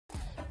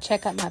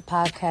Check out my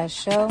podcast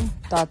show,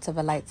 Thoughts of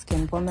a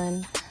Light-Skinned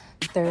Woman,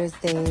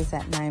 Thursdays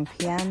at 9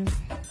 p.m.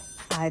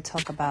 I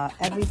talk about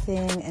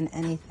everything and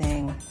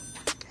anything.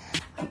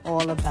 I'm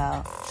all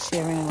about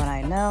sharing what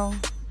I know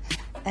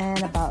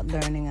and about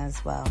learning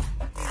as well.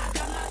 I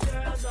got my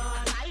girls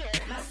on,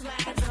 my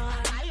swag's on,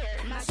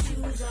 my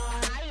shoes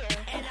on,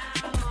 and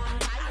I'm on.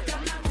 I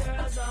got my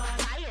girls on,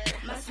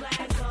 my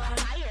swag's on,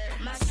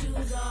 my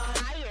shoes on,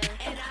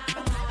 and I'm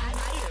on.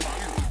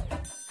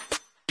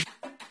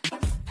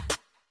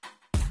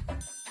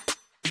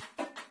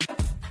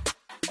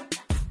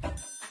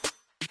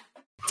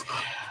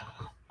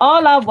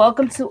 Hola,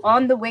 welcome to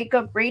On the Wake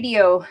Up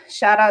Radio.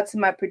 Shout out to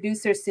my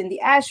producer, Cindy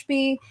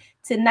Ashby.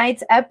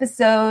 Tonight's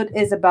episode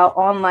is about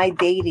online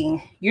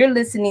dating. You're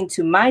listening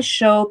to my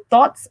show,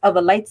 Thoughts of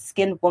a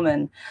Light-Skinned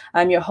Woman.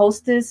 I'm your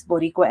hostess,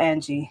 Boricua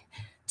Angie.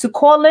 To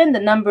call in, the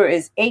number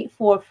is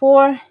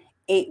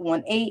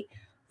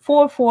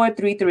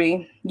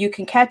 844-818-4433. You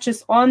can catch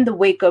us on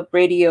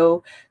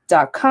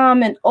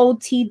thewakeupradio.com and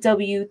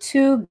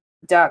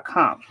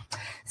OTW2.com.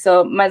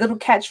 So my little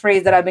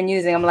catchphrase that I've been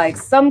using, I'm like,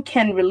 some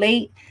can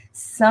relate,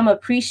 some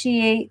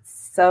appreciate,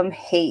 some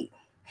hate.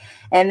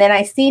 And then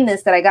I seen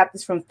this, that I got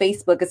this from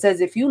Facebook. It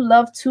says, if you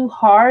love too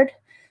hard,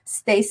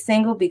 stay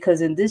single,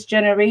 because in this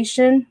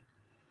generation,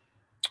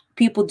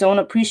 people don't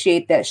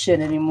appreciate that shit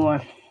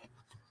anymore.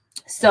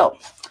 So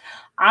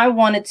I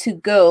wanted to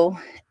go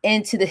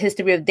into the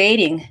history of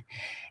dating.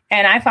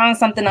 And I found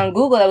something on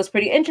Google that was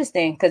pretty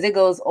interesting, because it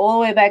goes all the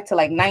way back to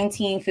like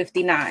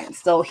 1959.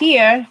 So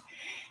here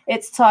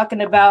it's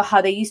talking about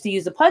how they used to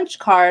use a punch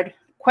card,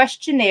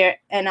 questionnaire,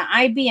 and an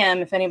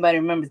IBM, if anybody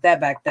remembers that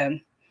back then.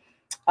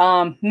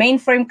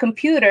 Mainframe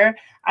computer,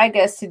 I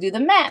guess, to do the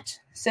match.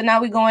 So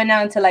now we're going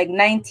down to like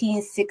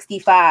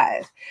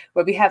 1965,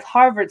 where we have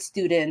Harvard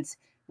students,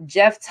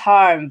 Jeff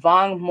Tarr and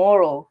Von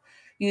Morrow,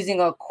 using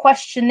a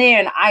questionnaire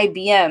and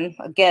IBM.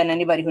 Again,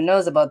 anybody who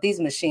knows about these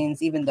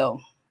machines, even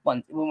though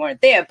we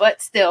weren't there,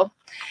 but still,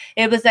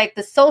 it was like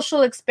the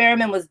social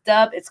experiment was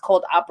dubbed. It's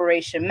called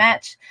Operation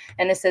Match.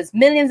 And it says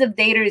millions of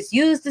daters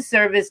used the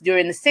service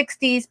during the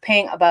 60s,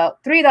 paying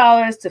about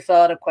 $3 to fill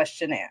out a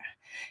questionnaire.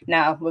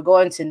 Now we're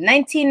going to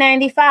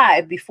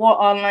 1995,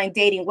 before online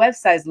dating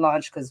websites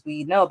launched, because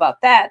we know about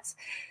that.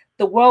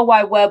 The World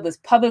Wide Web was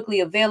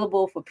publicly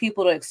available for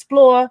people to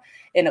explore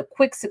in a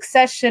quick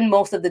succession.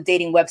 Most of the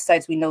dating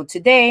websites we know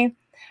today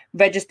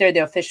register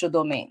their official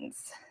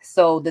domains.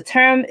 So the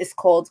term is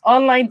called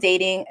online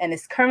dating and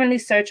is currently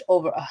searched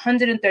over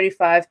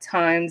 135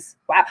 times.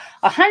 Wow,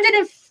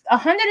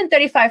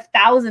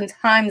 135,000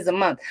 times a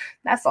month.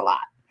 That's a lot.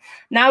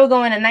 Now we're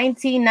going to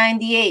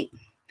 1998.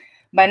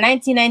 By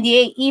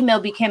 1998, email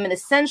became an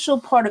essential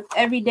part of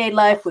everyday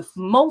life, with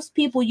most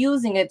people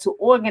using it to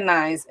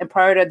organize and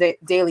prioritize their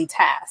daily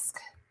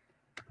task.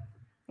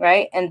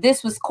 Right? And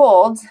this was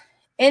called,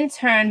 in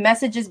turn,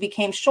 messages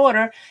became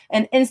shorter,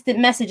 and instant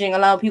messaging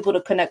allowed people to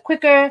connect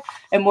quicker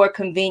and more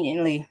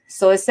conveniently.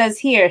 So it says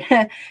here,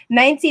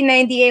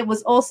 1998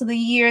 was also the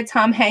year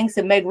Tom Hanks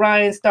and Meg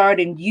Ryan starred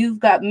in You've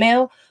Got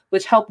Mail,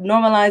 which helped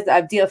normalize the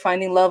idea of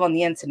finding love on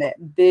the internet.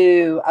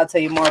 Boo. I'll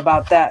tell you more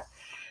about that.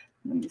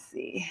 Let me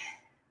see.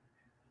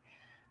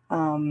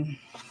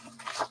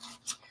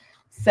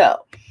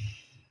 So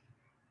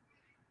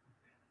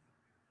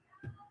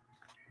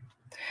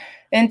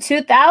in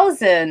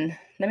 2000,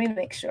 let me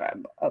make sure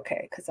I'm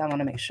okay, because I want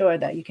to make sure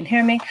that you can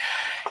hear me.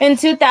 In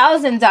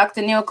 2000,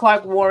 Dr. Neil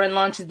Clark Warren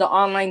launches the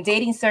online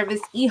dating service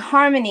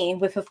eHarmony,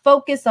 with a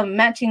focus on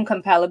matching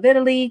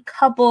compatibility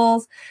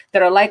couples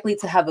that are likely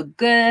to have a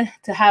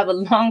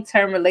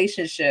long-term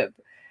relationship.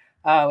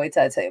 Wait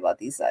till I tell you about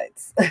these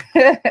sites.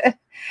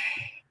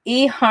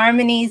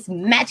 eHarmony's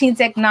matching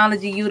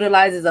technology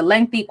utilizes a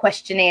lengthy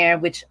questionnaire,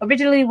 which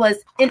originally was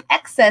in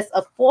excess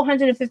of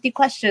 450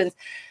 questions,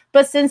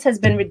 but since has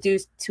been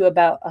reduced to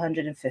about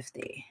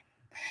 150.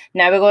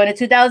 Now we're going to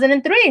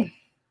 2003.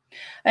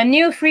 A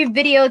new free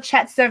video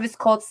chat service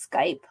called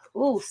Skype.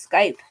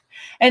 Skype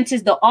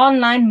enters the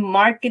online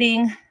market,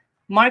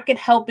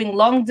 helping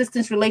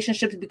long-distance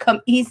relationships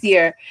become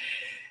easier.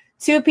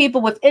 Two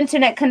people with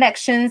internet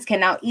connections can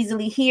now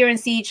easily hear and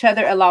see each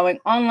other, allowing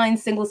online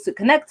singles to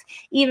connect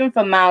even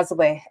from miles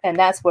away. And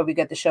that's where we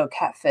get the show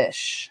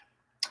Catfish.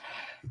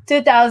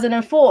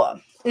 2004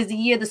 is the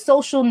year the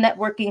social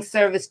networking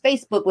service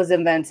Facebook was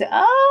invented.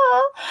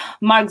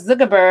 Mark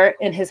Zuckerberg,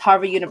 in his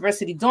Harvard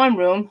University dorm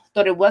room,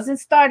 thought it wasn't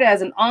started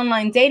as an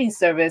online dating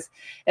service.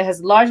 It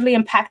has largely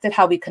impacted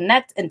how we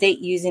connect and date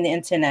using the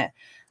internet.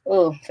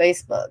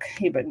 Facebook,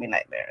 you bring me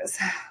nightmares.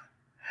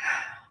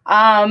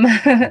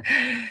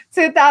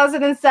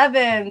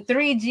 2007,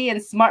 3G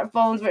and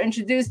smartphones were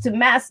introduced to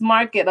mass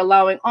market,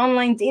 allowing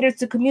online daters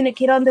to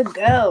communicate on the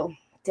go.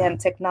 Damn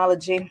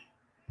technology.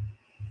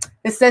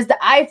 It says the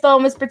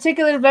iPhone was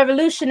particularly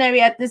revolutionary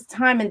at this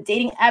time, and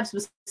dating apps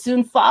would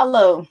soon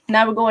follow.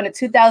 Now we're going to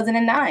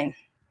 2009.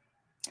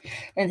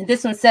 And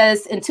this one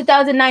says, in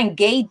 2009,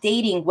 gay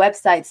dating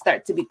websites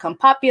start to become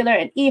popular,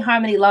 and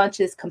eHarmony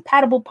launches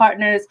compatible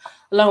partners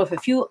along with a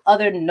few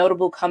other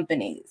notable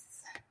companies.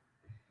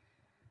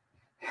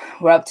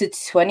 We're up to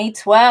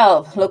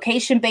 2012.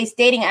 Location-based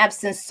dating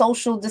apps and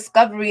social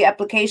discovery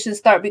applications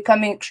start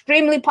becoming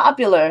extremely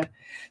popular.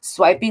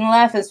 Swiping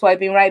left and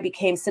swiping right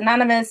became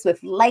synonymous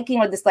with liking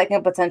or disliking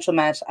a potential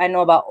match. I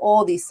know about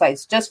all these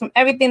sites just from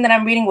everything that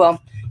I'm reading.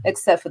 Well,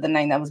 except for the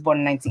nine that was born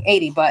in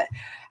 1980. But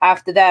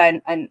after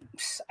that, I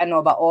know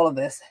about all of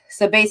this.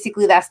 So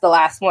basically, that's the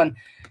last one.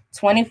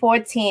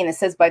 2014. It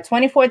says by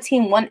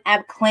 2014, one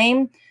app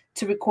claimed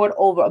to record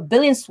over 1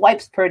 billion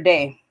swipes per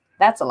day.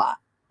 That's a lot.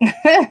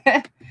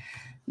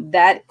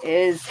 That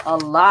is a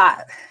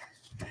lot.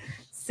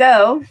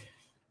 So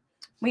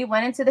we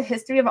went into the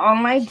history of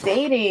online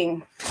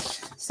dating.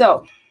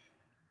 So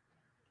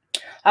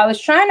I was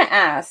trying to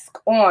ask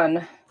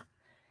on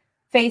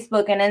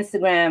Facebook and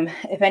Instagram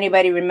if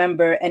anybody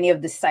remember any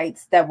of the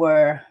sites that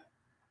were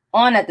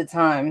on at the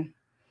time.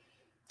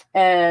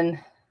 And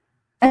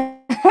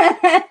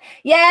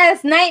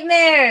yes,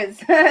 nightmares.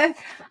 So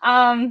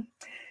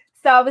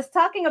I was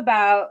talking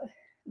about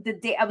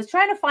I was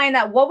trying to find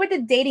out what were the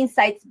dating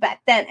sites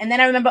back then. And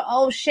then I remember,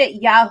 oh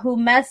shit, Yahoo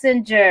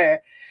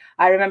Messenger.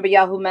 I remember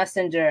Yahoo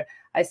Messenger.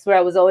 I swear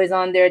I was always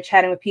on there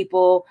chatting with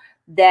people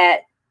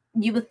that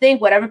you would think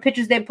whatever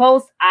pictures they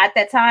post at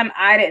that time,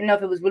 I didn't know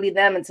if it was really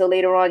them until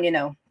later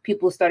on,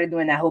 people started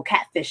doing that whole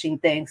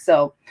catfishing thing.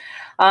 So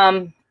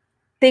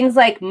things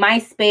like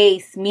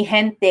MySpace, Mi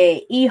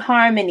Gente,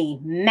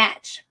 eHarmony,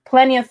 Match,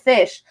 Plenty of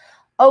Fish,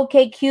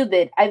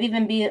 OkCupid. I've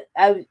even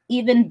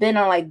been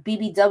on like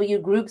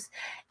BBW groups,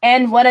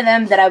 and one of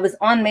them that I was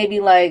on maybe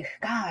like,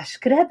 gosh,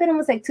 could it have been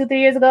almost like 2-3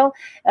 years ago?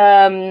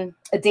 A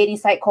dating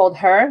site called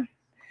Her.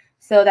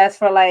 So that's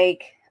for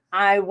like,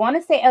 I want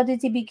to say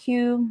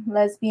LGBTQ,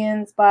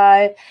 lesbians,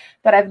 bi,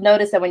 but I've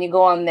noticed that when you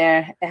go on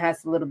there, it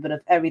has a little bit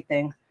of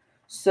everything.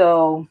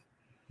 So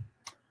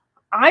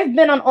I've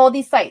been on all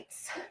these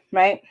sites,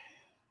 right?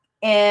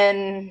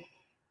 And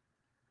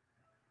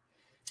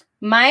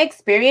my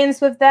experience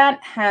with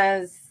that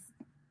has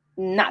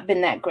not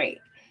been that great.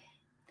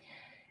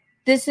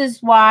 This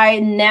is why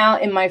now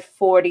in my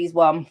 40s,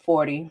 well, I'm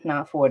 40,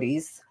 not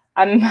 40s.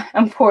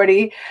 I'm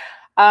 40.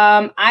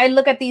 I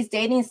look at these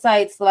dating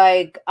sites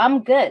like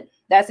I'm good.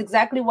 That's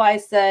exactly why I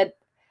said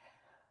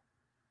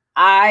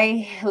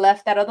I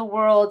left that other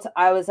world.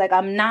 I was like,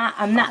 I'm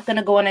not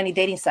gonna go on any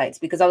dating sites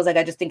because I was like,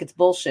 I just think it's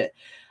bullshit.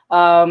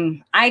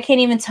 I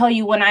can't even tell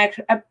you when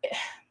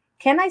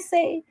can I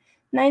say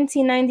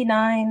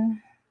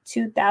 1999,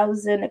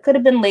 2000. It could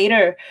have been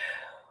later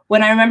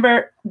when I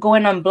remember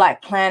going on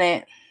Black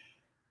Planet.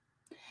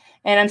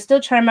 And I'm still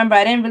trying to remember.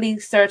 I didn't really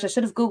search. I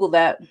should have Googled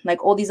that,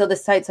 like all these other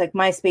sites like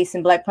MySpace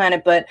and Black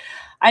Planet. But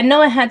I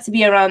know it had to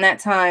be around that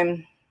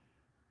time.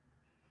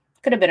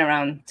 Could have been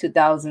around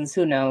 2000s.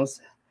 Who knows?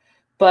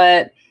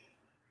 But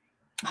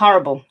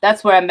horrible.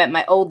 That's where I met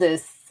my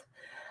oldest,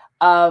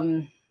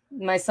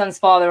 my son's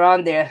father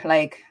on there.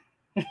 Like,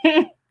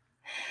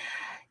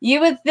 you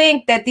would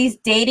think that these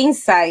dating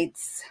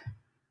sites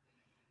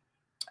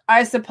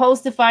are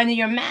supposed to find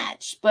your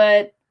match,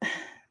 but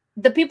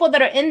the people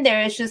that are in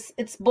there,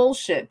 it's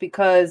bullshit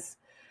because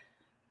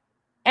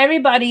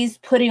everybody's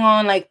putting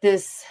on like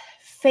this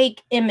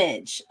fake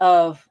image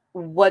of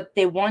what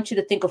they want you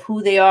to think of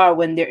who they are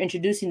when they're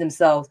introducing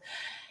themselves.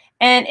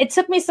 And it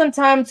took me some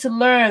time to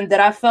learn that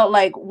I felt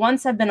like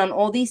once I've been on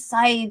all these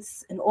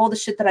sites and all the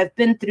shit that I've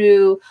been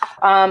through,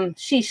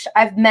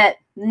 I've met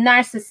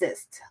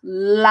narcissists,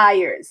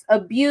 liars,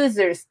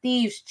 abusers,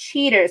 thieves,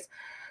 cheaters,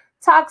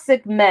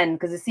 toxic men,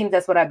 because it seems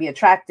that's what I'd be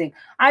attracting.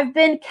 I've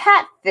been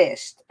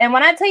catfished. And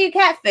when I tell you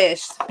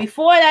catfished,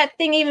 before that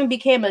thing even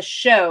became a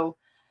show,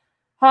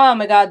 oh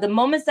my God, the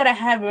moments that I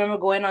had, remember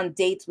going on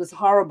dates was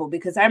horrible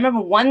because I remember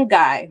one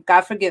guy,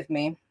 God forgive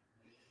me,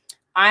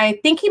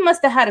 I think he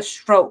must have had a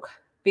stroke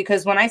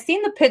because when I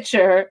seen the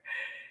picture,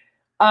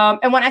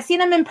 and when I seen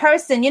him in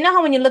person, you know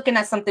how when you're looking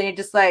at something, you're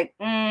just like,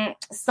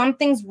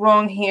 something's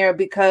wrong here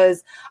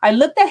because I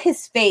looked at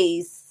his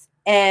face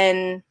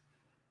and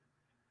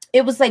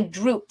it was like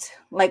drooped,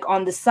 like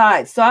on the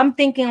side. So I'm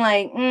thinking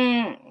like,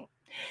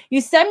 you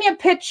sent me a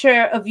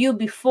picture of you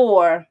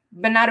before,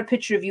 but not a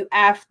picture of you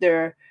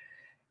after.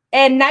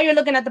 And now you're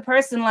looking at the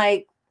person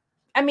like,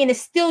 I mean, it's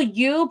still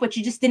you, but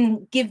you just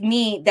didn't give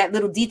me that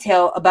little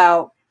detail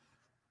about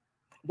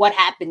what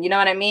happened. You know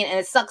what I mean? And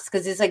it sucks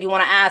because it's like you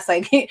want to ask,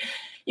 like,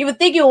 you would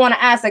think you would want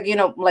to ask, like,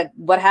 like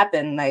what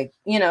happened? Like,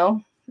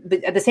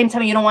 but at the same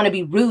time, you don't want to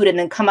be rude and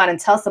then come out and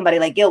tell somebody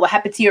like, yo, what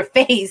happened to your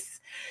face?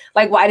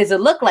 Like, why does it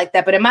look like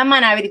that? But in my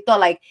mind, I already thought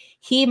like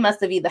he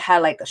must have either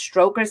had like a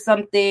stroke or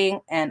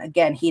something. And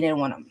again, he didn't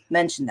want to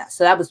mention that.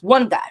 So that was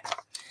one guy.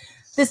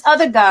 This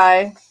other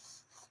guy,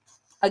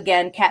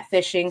 again,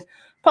 catfishing,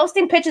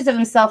 posting pictures of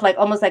himself like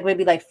almost like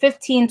maybe like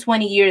 15,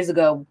 20 years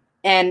ago.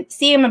 And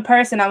seeing him in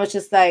person, I was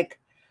just like,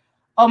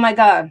 oh my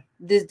God,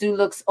 this dude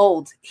looks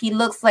old. He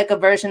looks like a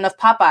version of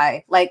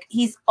Popeye. Like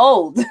he's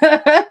old.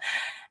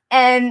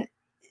 And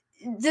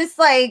just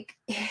like,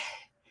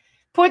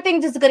 poor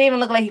thing just couldn't even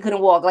look like he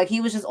couldn't walk. Like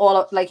he was just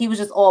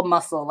all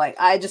muscle. Like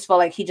I just felt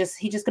like he just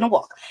couldn't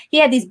walk. He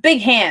had these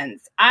big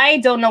hands. I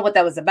don't know what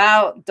that was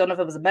about. Don't know if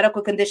it was a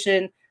medical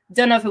condition.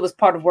 Don't know if it was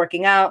part of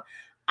working out.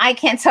 I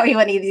can't tell you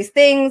any of these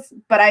things,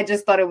 but I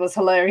just thought it was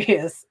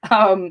hilarious.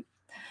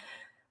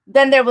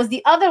 Then there was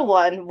the other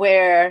one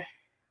where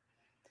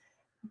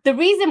the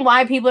reason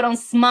why people don't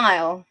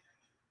smile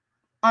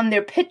on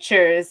their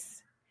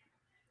pictures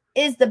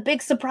is the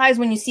big surprise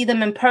when you see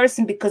them in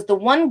person, because the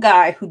one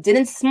guy who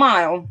didn't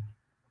smile,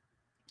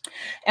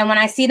 and when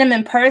I see them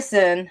in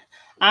person,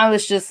 I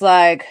was just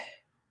like,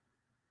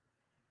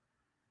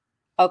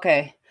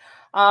 okay.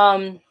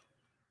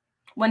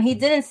 When he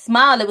didn't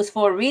smile, it was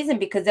for a reason,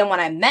 because then when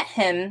I met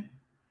him,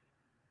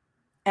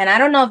 and I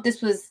don't know if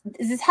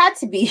this had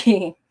to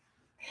be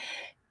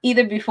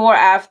either before or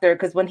after,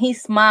 because when he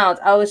smiled,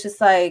 I was just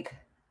like,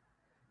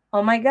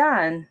 oh my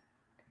God,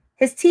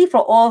 his teeth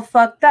are all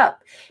fucked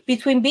up.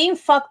 Between being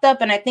fucked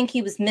up and I think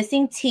he was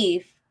missing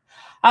teeth,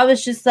 I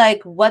was just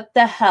like, what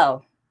the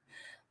hell?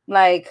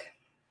 Like,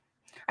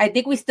 I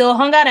think we still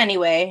hung out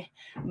anyway.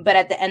 But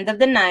at the end of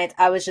the night,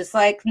 I was just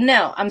like,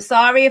 no, I'm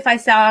sorry if I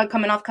sound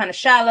coming off kind of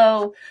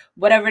shallow,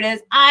 whatever it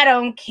is. I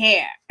don't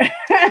care.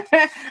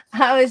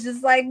 I was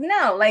just like,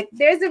 no, like,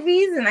 there's a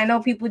reason. I know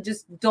people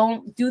just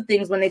don't do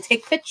things when they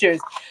take pictures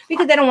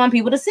because they don't want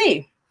people to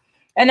see.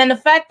 And then the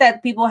fact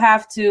that people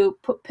have to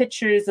put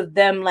pictures of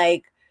them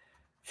like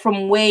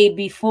from way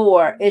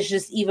before is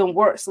just even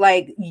worse.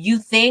 Like, you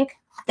think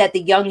that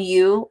the young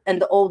you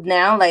and the old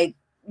now, like,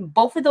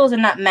 both of those are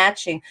not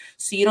matching.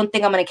 So you don't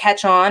think I'm going to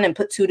catch on and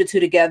put 2 to 2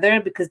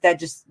 together, because that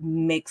just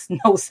makes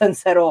no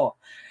sense at all.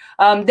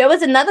 There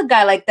was another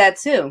guy like that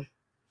too.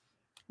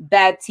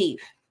 Bad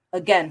teeth.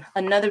 Again,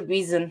 another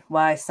reason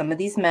why some of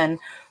these men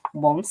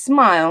won't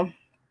smile.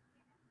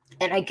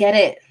 And I get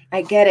it.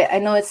 I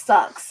know it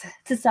sucks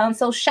to sound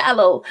so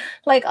shallow.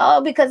 Like,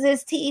 oh, because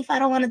his teeth, I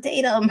don't want to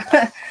date him.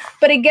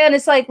 But again,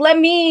 it's like, let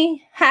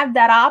me have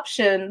that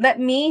option. Let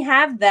me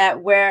have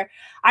that where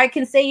I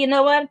can say, you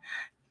know what?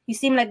 You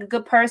seem like a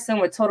good person.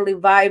 We're totally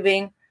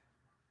vibing.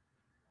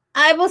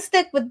 I will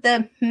stick with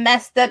the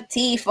messed up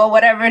teeth or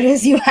whatever it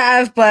is you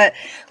have. But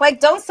like,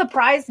 don't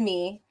surprise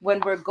me when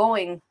we're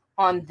going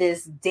on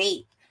this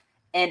date.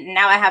 And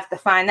now I have to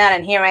find out.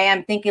 And here I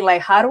am thinking,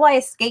 like, how do I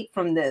escape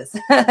from this?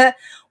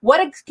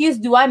 What excuse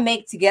do I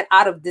make to get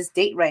out of this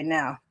date right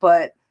now?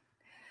 But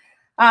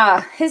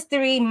my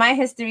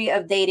history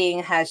of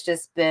dating has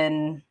just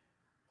been,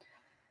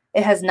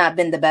 it has not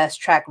been the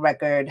best track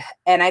record.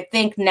 And I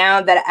think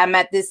now that I'm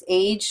at this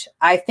age,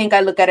 I think I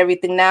look at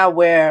everything now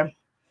where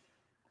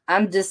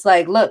I'm just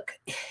like, look,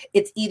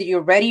 it's either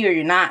you're ready or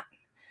you're not.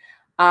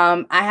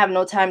 I have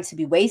no time to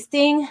be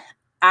wasting.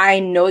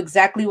 I know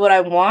exactly what I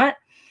want.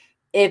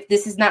 If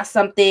this is not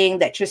something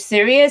that you're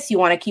serious, you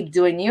want to keep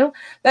doing you,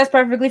 that's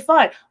perfectly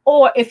fine.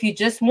 Or if you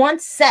just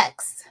want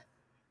sex,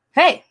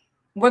 hey,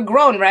 we're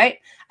grown, right?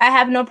 I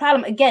have no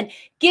problem. Again,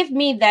 give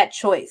me that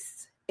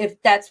choice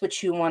if that's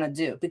what you want to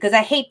do. Because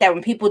I hate that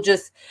when people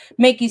just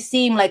make you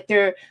seem like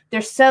they're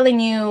selling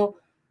you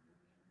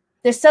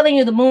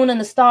the moon and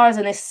the stars,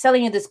 and they're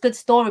selling you this good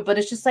story. But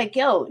it's just like,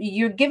 yo,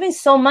 you're giving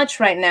so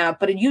much right now,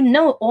 but you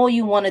know all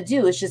you want to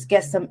do is just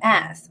get some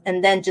ass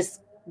and then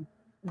just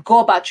go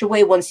about your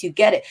way once you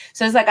get it.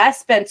 So it's like, I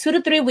spent 2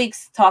 to 3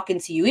 weeks talking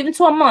to you, even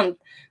to a month.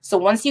 So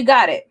once you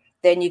got it,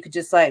 then you could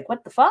just like,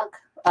 what the fuck?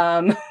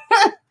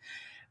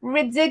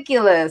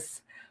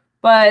 Ridiculous.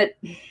 But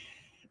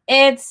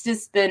it's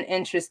just been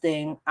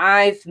interesting.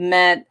 I've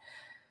met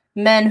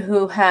men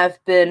who have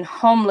been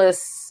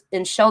homeless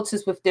in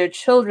shelters with their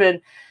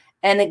children,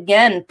 and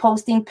again,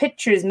 posting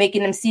pictures,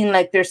 making them seem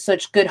like they're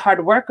such good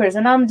hard workers.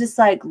 And I'm just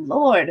like,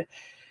 Lord,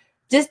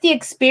 just the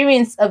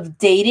experience of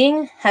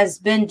dating has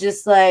been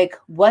just like,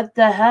 what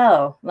the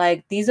hell?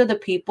 Like, these are the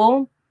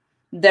people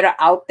that are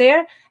out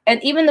there.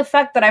 And even the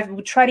fact that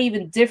I've tried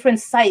even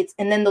different sites,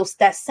 and then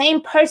that same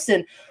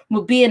person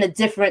will be in a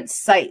different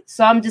site.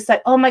 So I'm just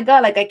like, oh my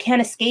God, like, I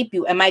can't escape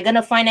you. Am I going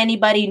to find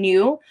anybody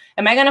new?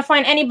 Am I going to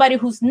find anybody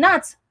who's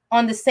not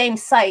on the same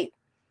site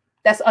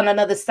that's on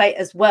another site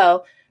as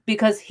well?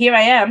 Because here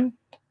I am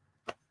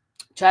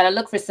trying to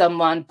look for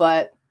someone,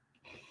 but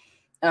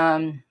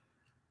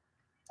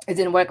it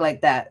didn't work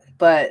like that.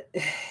 But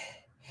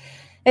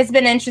it's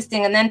been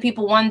interesting. And then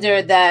people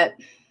wonder that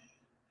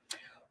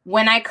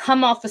when I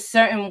come off a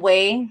certain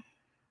way,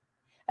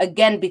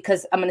 again,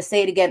 because I'm going to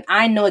say it again,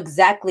 I know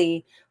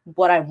exactly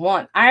what I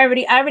want. I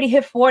already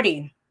hit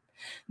 40.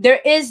 There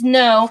is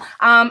no,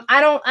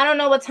 I don't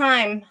know what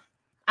time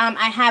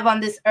I have on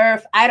this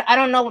earth. I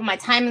don't know what my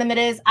time limit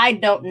is. I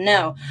don't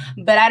know,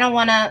 but I don't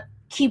want to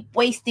keep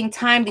wasting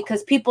time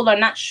because people are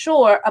not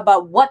sure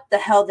about what the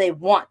hell they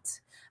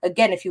want.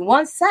 Again, if you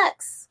want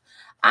sex,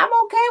 I'm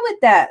okay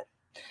with that.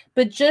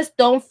 But just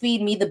don't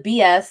feed me the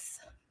BS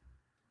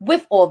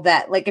with all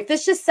that. Like, if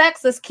it's just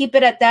sex, let's keep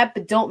it at that,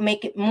 but don't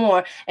make it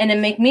more. And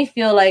then make me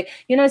feel like,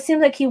 it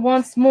seems like he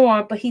wants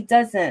more, but he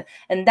doesn't.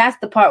 And that's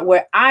the part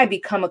where I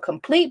become a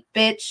complete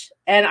bitch.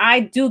 And I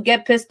do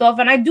get pissed off.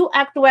 And I do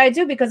act the way I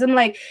do because I'm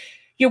like,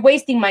 you're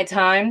wasting my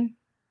time.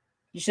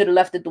 You should have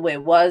left it the way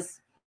it was.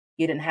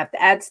 You didn't have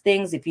to add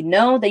things. If you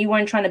know that you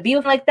weren't trying to be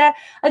with like that,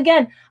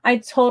 again, I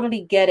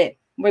totally get it.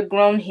 We're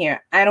grown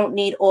here. I don't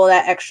need all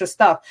that extra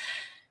stuff.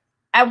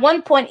 at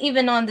one point,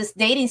 even on this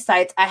dating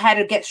sites, I had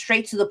to get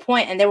straight to the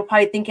point, and they were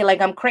probably thinking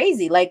like I'm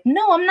crazy. Like,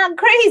 no, I'm not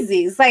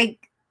crazy. It's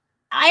like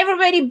I've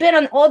already been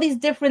on all these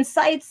different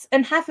sites,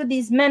 and half of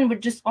these men were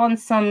just on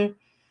some,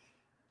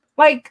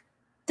 like,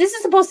 this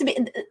is supposed to be,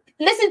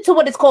 listen to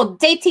what it's called,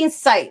 dating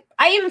site.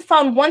 I even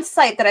found one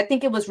site that I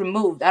think it was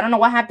removed. I don't know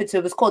what happened to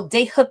it. It was called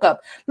Date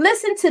Hookup.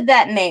 Listen to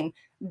that name,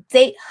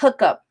 Date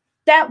Hookup.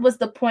 That was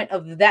the point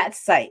of that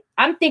site.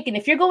 I'm thinking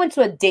if you're going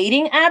to a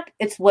dating app,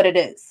 it's what it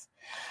is.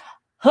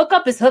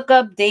 Hookup is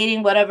hookup,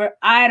 dating, whatever.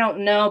 I don't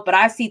know, but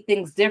I see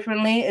things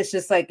differently. It's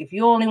just like if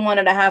you only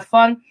wanted to have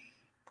fun,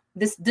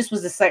 this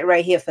was the site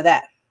right here for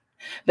that.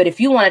 But if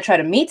you want to try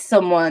to meet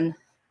someone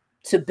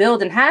to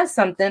build and have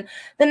something,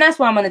 then that's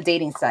why I'm on the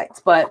dating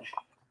sites. But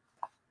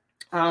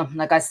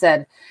like I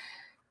said,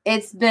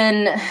 it's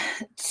been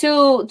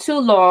too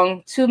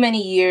long, too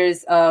many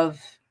years of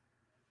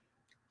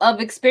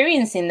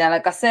experiencing that.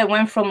 Like I said,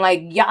 went from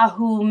like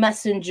Yahoo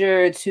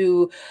Messenger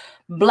to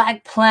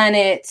Black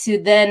Planet to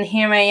then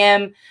here I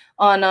am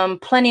on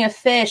Plenty of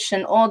Fish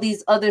and all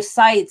these other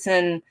sites.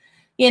 And,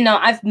 you know,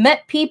 I've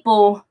met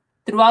people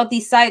throughout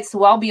these sites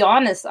who, I'll be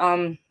honest,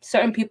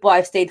 certain people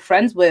I've stayed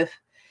friends with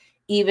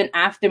even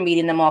after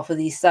meeting them off of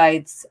these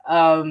sites.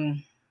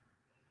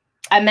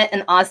 I met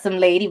an awesome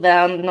lady, but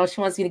I don't know if she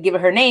wants me to give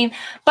her name,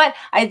 but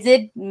I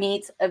did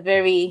meet a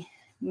very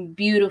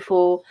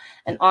beautiful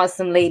and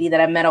awesome lady that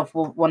I met off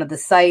one of the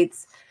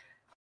sites,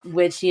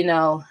 which, you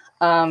know,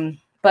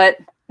 but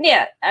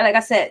yeah, like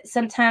I said,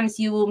 sometimes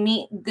you will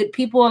meet good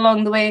people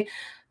along the way.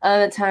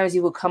 Other times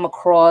you will come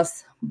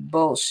across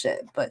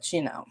bullshit, but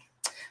you know,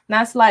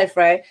 that's life,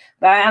 right?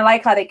 But I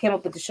like how they came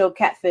up with the show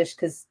Catfish,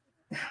 because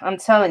I'm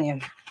telling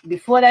you,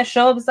 before that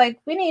show, it was like,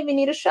 we didn't even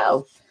need a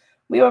show.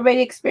 We were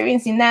already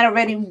experiencing that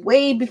already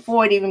way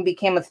before it even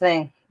became a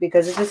thing,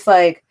 because it's just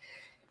like,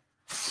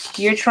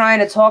 you're trying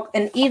to talk,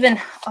 and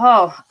even,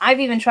 I've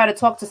even tried to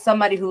talk to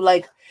somebody who,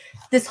 like,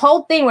 this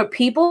whole thing where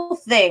people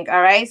think,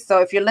 all right, so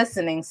if you're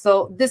listening,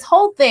 so this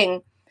whole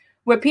thing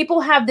where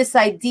people have this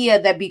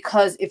idea that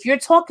because if you're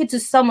talking to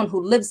someone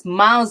who lives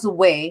miles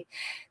away,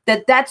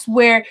 that's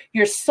where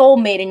your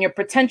soulmate and your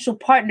potential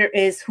partner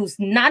is, who's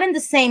not in the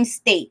same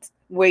state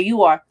where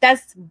you are.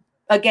 That's,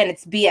 again,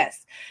 it's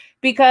BS.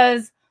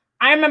 Because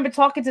I remember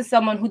talking to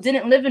someone who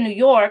didn't live in New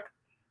York.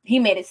 He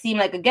made it seem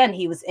like, again,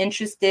 he was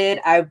interested.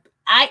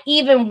 I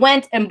even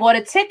went and bought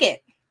a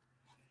ticket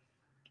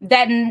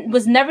that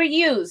was never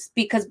used,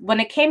 because when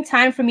it came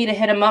time for me to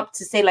hit him up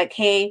to say like,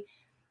 hey,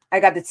 I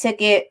got the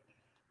ticket,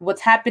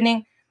 what's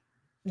happening?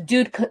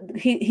 Dude,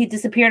 he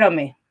disappeared on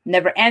me.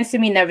 Never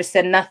answered me, never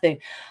said nothing.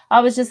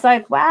 I was just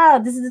like,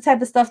 wow, this is the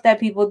type of stuff that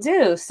people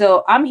do.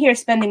 So I'm here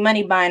spending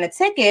money buying a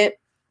ticket.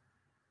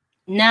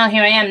 Now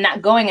here I am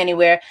not going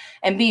anywhere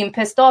and being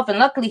pissed off. And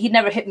luckily he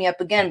never hit me up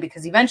again,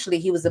 because eventually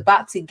he was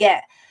about to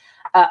get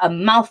a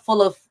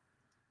mouthful of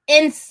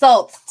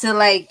insults to,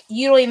 like,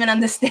 you don't even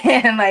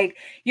understand. Like,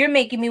 you're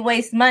making me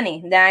waste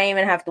money that I didn't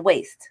even have to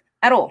waste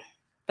at all.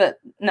 But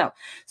no.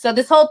 So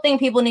this whole thing,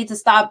 people need to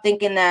stop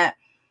thinking that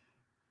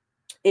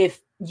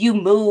if you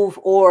move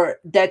or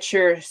that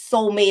your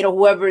soulmate or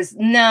whoever's,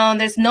 no,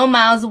 there's no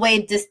miles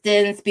away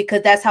distance,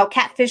 because that's how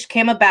Catfish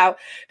came about,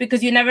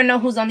 because you never know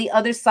who's on the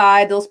other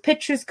side. Those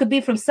pictures could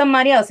be from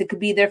somebody else. It could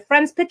be their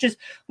friends' pictures.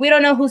 We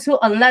don't know who's who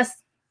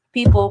unless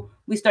we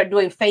start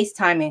doing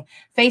FaceTiming.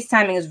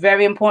 FaceTiming is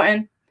very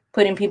important,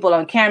 putting people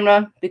on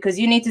camera, because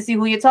you need to see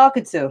who you're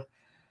talking to.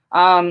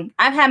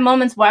 I've had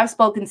moments where I've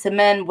spoken to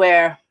men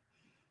where,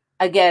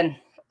 again,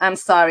 I'm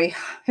sorry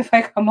if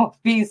I come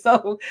off being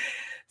so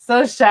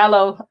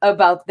shallow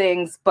about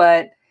things,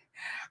 but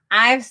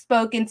I've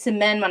spoken to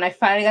men when I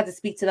finally got to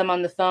speak to them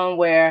on the phone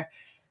where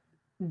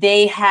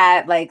they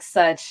had like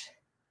such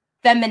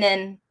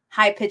feminine,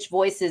 high-pitched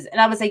voices.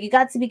 And I was like, you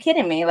got to be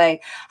kidding me.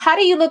 Like, how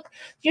do you look?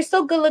 You're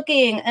so good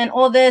looking and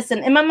all this.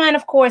 And in my mind,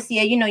 of course,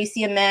 yeah, you know, you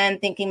see a man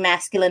thinking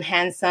masculine,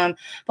 handsome,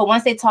 but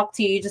once they talk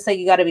to you, you're just like,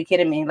 you got to be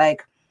kidding me.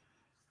 Like,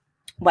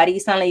 why do you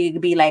sound like you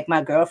could be like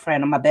my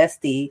girlfriend or my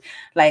bestie?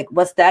 Like,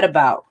 what's that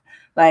about?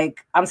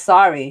 Like, I'm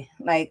sorry.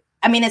 Like,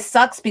 I mean, it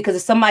sucks because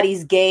if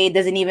somebody's gay, it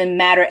doesn't even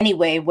matter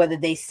anyway, whether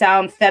they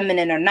sound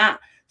feminine or not.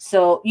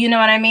 So, you know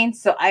what I mean?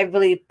 So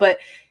but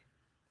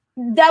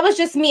that was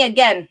just me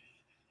again,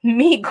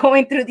 me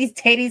going through these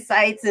dating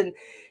sites and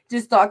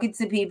just talking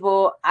to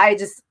people.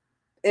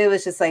 It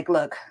was just like,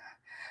 look,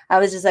 I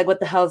was just like,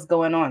 what the hell's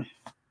going on?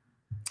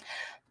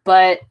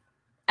 But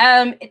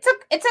it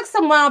took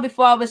some while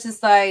before I was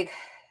just like,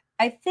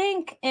 I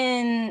think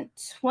in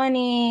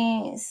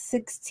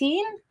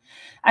 2016,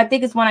 I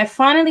think it's when I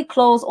finally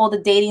closed all the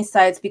dating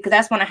sites, because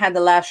that's when I had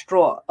the last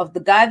straw of the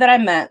guy that I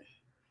met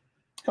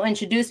who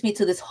introduced me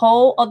to this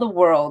whole other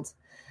world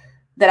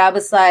that I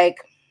was like,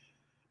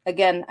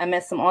 again, I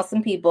met some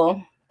awesome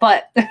people,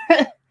 but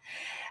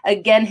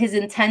again, his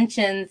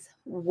intentions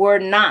were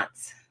not.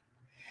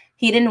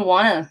 He didn't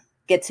want to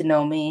get to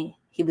know me.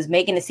 He was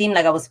making it seem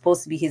like I was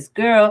supposed to be his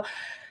girl,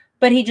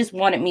 but he just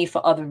wanted me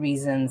for other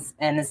reasons.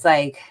 And it's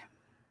like,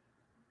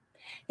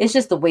 it's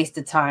just a waste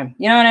of time.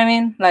 You know what I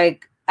mean?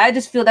 Like, I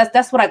just feel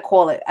that's what I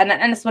call it. And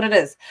that's what it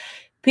is.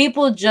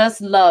 People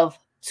just love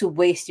to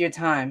waste your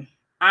time.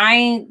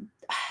 I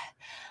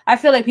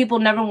feel like people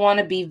never want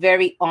to be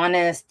very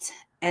honest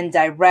and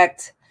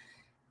direct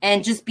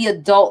and just be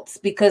adults,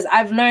 because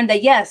I've learned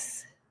that,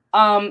 yes,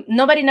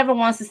 nobody never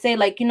wants to say,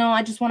 like,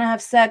 I just want to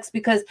have sex,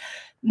 because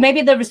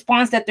maybe the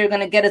response that they're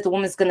going to get is the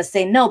woman's going to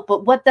say no.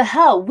 But what the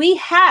hell? We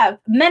have,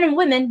 men and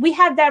women, we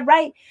have that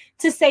right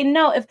to say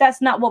no if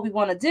that's not what we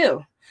want to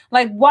do.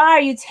 Like, why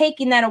are you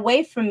taking that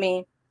away from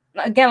me?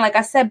 Again, like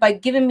I said, by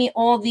giving me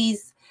all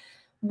these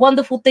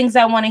wonderful things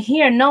I want to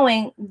hear,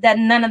 knowing that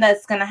none of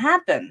that's going to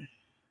happen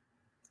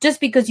just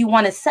because you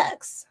wanted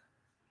sex.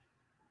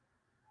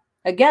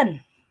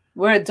 Again,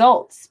 we're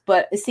adults,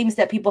 but it seems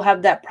that people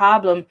have that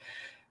problem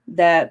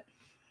that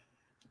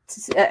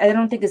I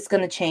don't think it's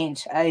going to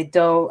change. I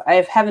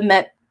haven't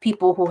met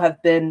people who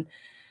have been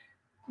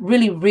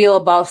really real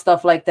about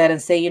stuff like that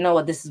and say, you know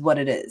what, this is what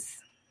it is.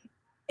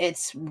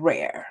 It's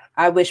rare.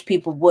 I wish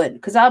people would,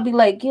 because I'll be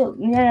like, yeah,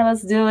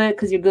 let's do it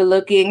because you're good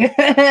looking,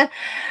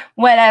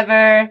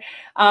 whatever.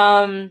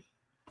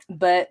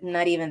 But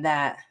not even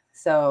that.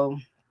 So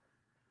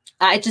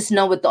I just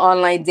know with the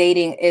online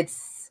dating,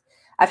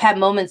 I've had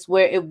moments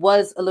where it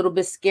was a little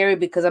bit scary,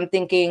 because I'm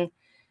thinking,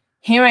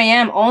 here I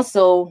am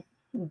also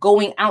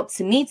going out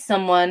to meet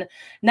someone,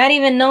 not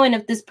even knowing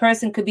if this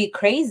person could be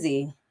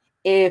crazy,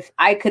 if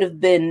I could have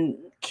been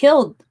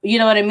killed. You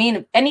know what I mean?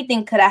 If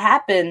anything could have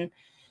happened,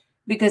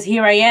 because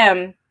here I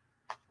am.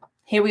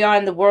 Here we are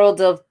in the world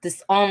of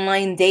this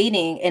online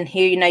dating, and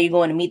here now you're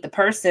going to meet the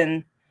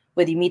person,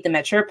 whether you meet them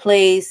at your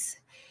place,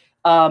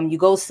 you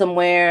go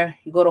somewhere,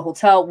 you go to a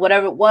hotel,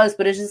 whatever it was.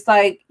 But it's just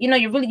like, you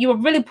were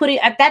really putting,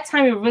 at that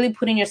time, you were really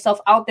putting yourself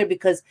out there,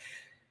 because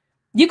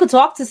you could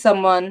talk to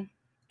someone.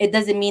 It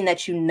doesn't mean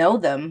that you know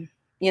them.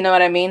 You know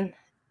what I mean?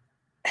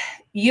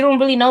 You don't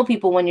really know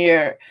people when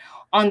you're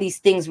on these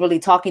things really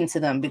talking to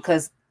them,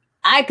 because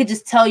I could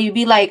just tell you,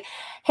 be like,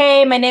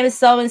 hey, my name is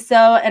so-and-so,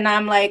 and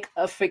I'm like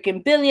a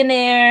freaking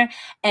billionaire,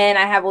 and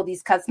I have all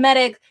these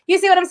cosmetics. You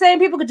see what I'm saying?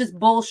 People could just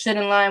bullshit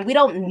in line. We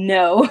don't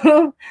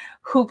know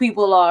who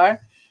people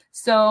are.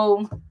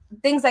 So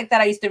things like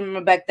that I used to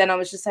remember back then. I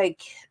was just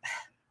like,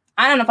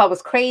 I don't know if I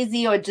was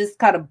crazy or just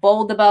kind of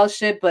bold about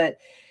shit, but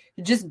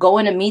just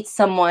going to meet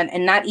someone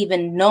and not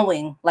even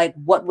knowing like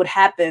what would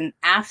happen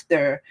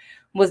after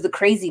was the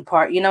crazy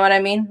part. You know what I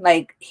mean?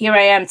 Like, here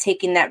I am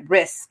taking that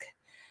risk.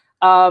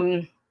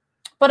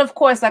 But of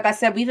course, like I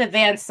said, we've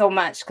advanced so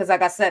much, because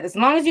like I said, as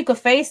long as you could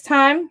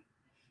FaceTime,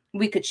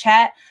 we could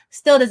chat.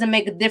 Still doesn't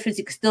make a difference.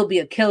 You could still be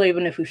a killer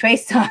even if we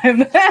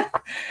FaceTime,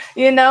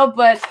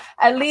 but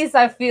at least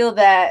I feel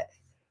that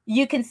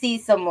you can see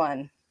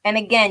someone. And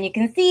again, you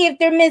can see if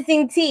they're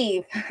missing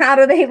teeth. How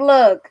do they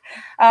look?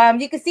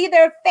 You can see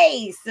their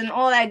face and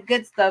all that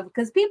good stuff,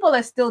 because people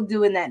are still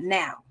doing that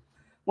now.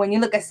 When you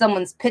look at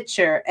someone's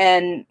picture,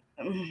 and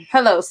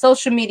hello,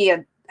 social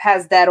media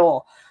has that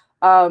all.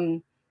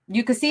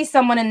 You can see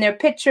someone in their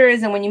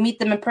pictures, and when you meet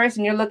them in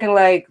person, you're looking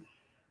like,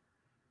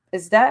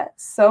 is that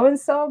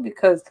so-and-so?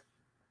 Because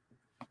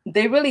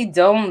they really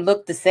don't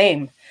look the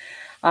same.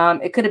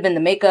 It could have been the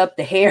makeup,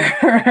 the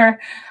hair.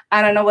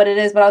 I don't know what it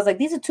is, but I was like,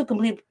 these are two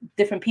completely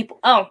different people.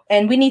 Oh,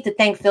 and we need to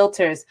thank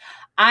filters.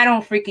 I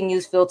don't freaking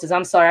use filters.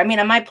 I'm sorry. I mean,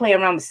 I might play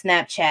around with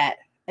Snapchat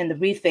and the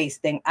reface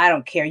thing. I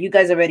don't care. You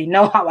guys already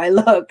know how I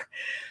look,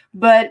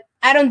 but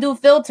I don't do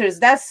filters.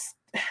 That's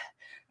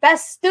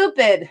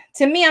stupid.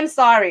 To me, I'm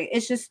sorry.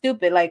 It's just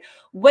stupid. Like,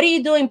 what are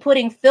you doing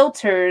putting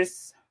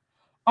filters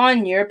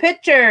on your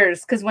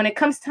pictures? Because when it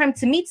comes time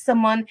to meet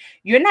someone,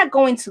 you're not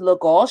going to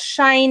look all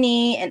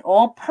shiny and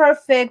all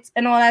perfect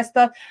and all that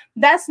stuff.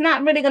 That's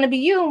not really going to be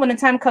you when the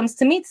time comes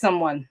to meet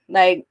someone.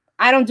 Like,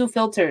 I don't do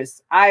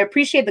filters. I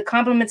appreciate the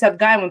compliments I've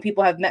gotten when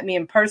people have met me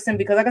in person,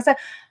 because like I said,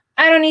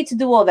 I don't need to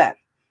do all that.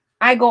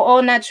 I go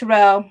all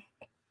natural.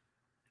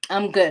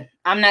 I'm good.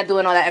 I'm not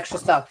doing all that extra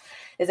stuff.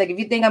 It's like, if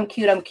you think I'm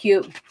cute, I'm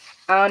cute.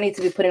 I don't need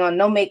to be putting on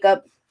no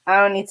makeup. I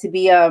don't need to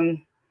be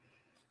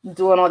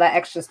doing all that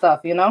extra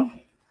stuff,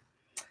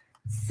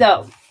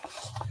 So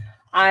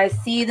I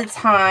see the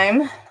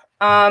time.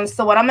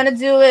 So what I'm gonna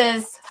do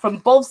is, from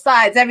both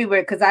sides,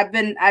 everywhere, because I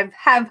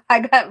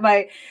got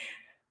my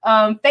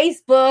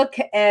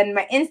Facebook and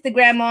my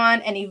Instagram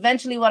on, and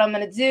eventually what I'm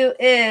gonna do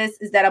is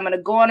that I'm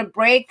gonna go on a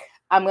break.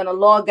 I'm gonna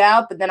log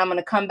out, but then I'm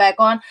gonna come back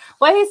on.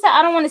 Well, he said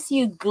I don't want to see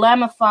you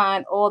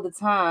glamifying all the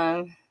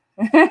time.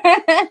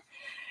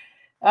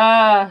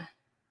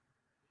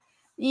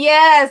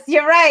 Yes,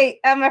 you're right.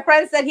 My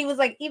friend said, he was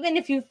like, even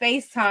if you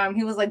FaceTime,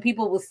 he was like,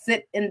 people will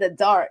sit in the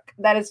dark.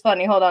 That is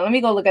funny. Hold on, let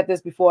me go look at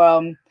this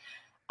before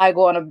I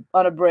go on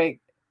a break.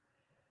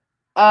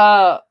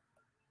 Oh,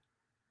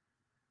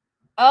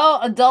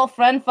 adult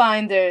friend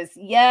finders.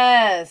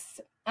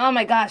 Yes. Oh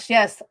my gosh,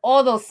 yes.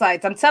 All those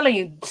sites. I'm telling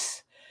you,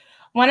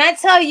 when I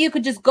tell you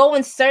could just go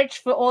and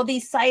search for all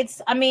these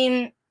sites, I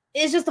mean,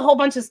 it's just a whole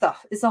bunch of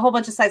stuff. It's a whole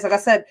bunch of sites. Like I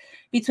said,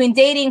 between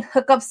dating,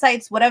 hookup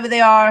sites, whatever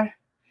they are.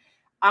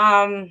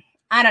 I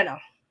don't know.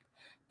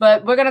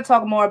 But we're gonna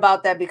talk more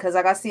about that because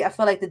I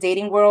feel like the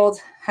dating world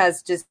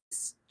has just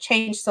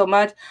changed so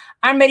much.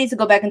 I'm ready to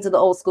go back into the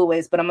old school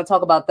ways, but I'm gonna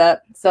talk about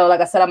that. So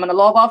like I said, I'm gonna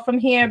log off from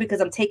here because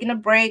I'm taking a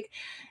break,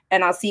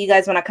 and I'll see you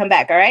guys when I come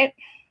back. All right.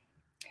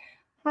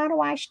 How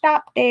do I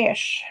stop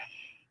this?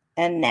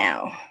 And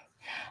now.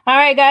 All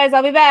right, guys,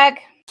 I'll be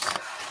back.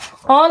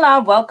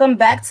 Hola, welcome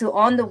back to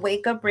On the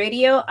Wake Up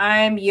Radio.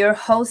 I'm your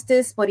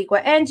hostess,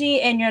 Boricua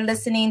Angie, and you're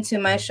listening to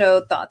my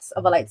show, Thoughts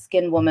of a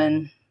Light-Skinned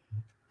Woman.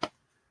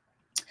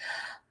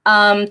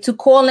 To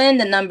call in,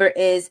 the number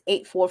is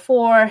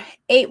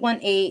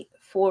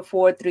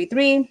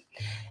 844-818-4433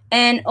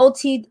 and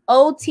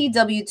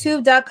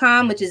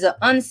OTW2.com, which is an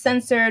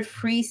uncensored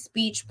free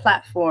speech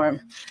platform.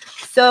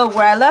 So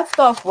where I left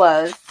off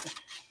was,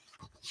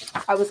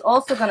 I was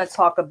also going to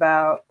talk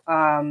about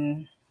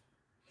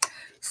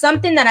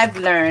something that I've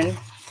learned,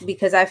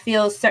 because I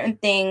feel certain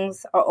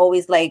things are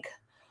always like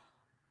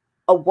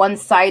a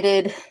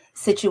one-sided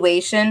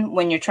situation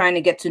when you're trying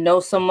to get to know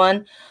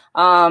someone.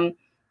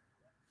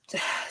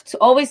 To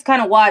always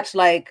kind of watch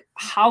like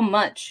how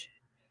much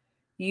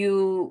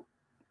you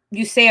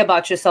say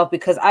about yourself,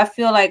 because I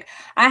feel like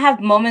I have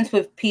moments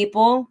with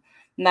people,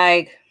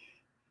 like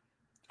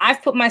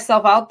I've put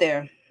myself out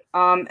there,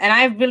 and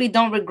I really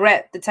don't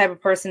regret the type of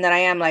person that I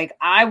am. Like,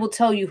 I will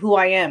tell you who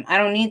I am. I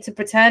don't need to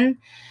pretend.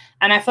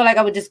 And I feel like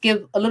I would just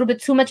give a little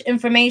bit too much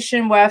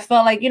information where I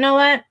felt like, you know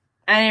what?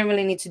 I didn't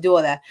really need to do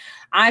all that.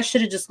 I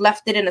should have just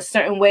left it in a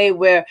certain way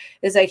where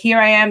it's like, here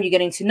I am, you're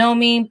getting to know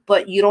me,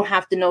 but you don't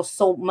have to know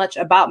so much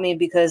about me,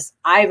 because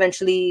I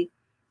eventually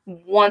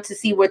want to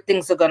see where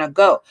things are going to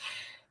go.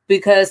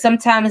 Because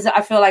sometimes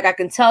I feel like I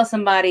can tell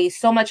somebody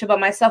so much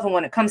about myself, and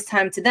when it comes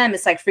time to them,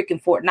 it's like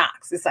freaking Fort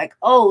Knox. It's like,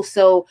 oh,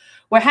 so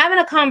we're having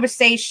a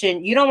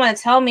conversation. You don't want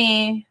to tell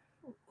me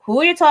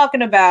who you're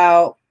talking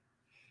about,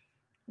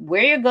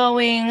 where you're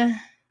going,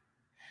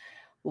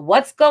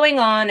 what's going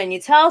on, and you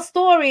tell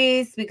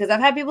stories, because I've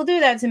had people do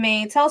that to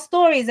me, tell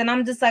stories, and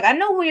I'm just like, I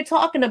know who you're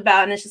talking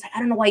about, and it's just like, I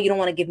don't know why you don't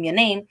want to give me a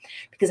name,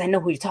 because I know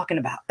who you're talking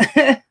about.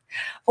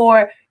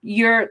 Or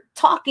you're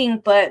talking,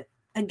 but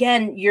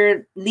again,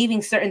 you're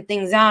leaving certain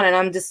things out, and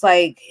I'm just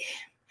like,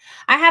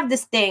 I have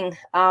this thing,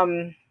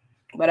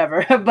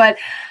 whatever, but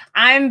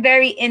I'm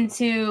very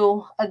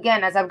into,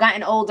 again, as I've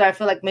gotten older, I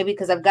feel like maybe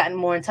because I've gotten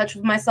more in touch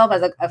with myself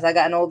as I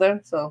gotten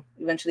older, so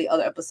eventually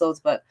other episodes,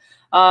 but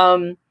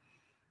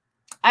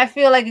I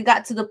feel like it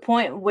got to the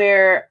point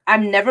where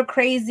I'm never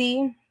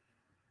crazy.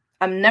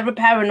 I'm never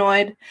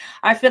paranoid.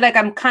 I feel like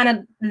I'm kind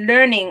of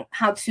learning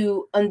how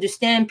to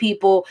understand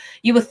people.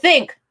 You would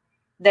think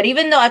that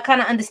even though I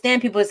kind of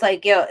understand people, it's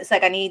like, yo, it's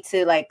like I need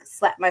to like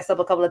slap myself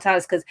a couple of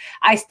times, because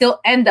I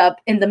still end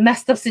up in the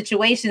messed up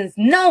situations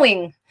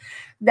knowing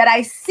that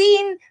I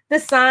seen the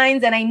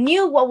signs and I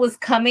knew what was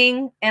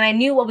coming and I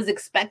knew what was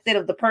expected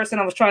of the person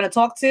I was trying to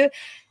talk to.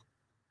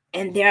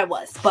 And there I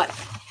was. But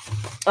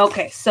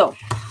okay, so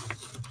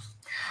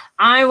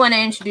I want to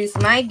introduce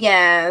my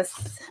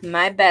guest,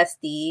 my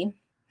bestie,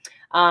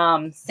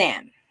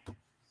 Sam.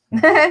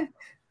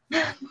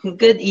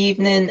 Good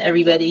evening,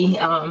 everybody.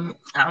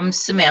 I'm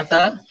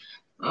Samantha.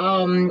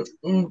 I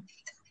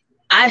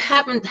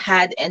haven't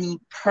had any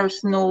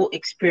personal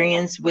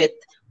experience with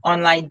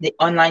online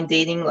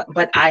dating,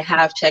 but I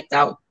have checked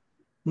out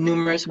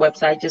numerous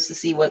websites just to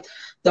see what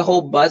the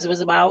whole buzz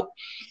was about.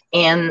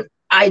 And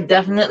I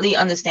definitely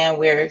understand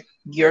where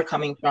you're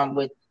coming from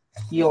with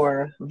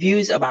your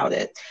views about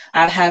it.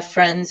 I have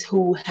friends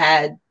who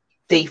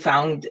they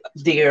found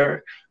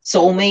their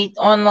soulmate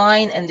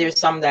online, and there's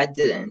some that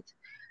didn't.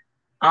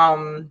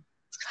 How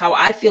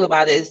I feel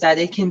about it is that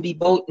it can be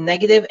both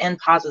negative and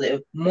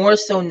positive, more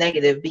so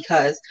negative,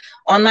 because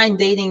online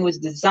dating was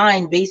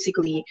designed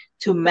basically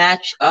to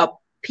match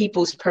up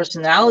people's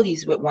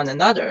personalities with one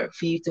another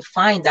for you to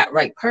find that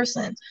right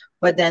person.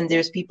 But then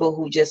there's people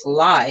who just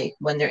lie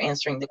when they're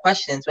answering the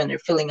questions, when they're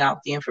filling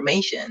out the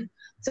information.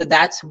 So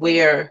that's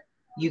where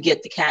you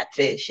get the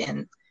catfish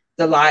and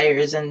the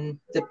liars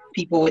and the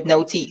people with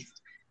no teeth,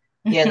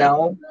 you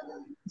know?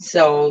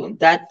 So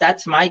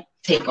that's my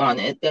take on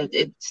it.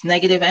 It's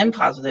negative and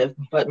positive,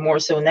 but more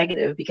so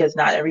negative because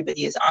not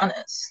everybody is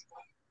honest.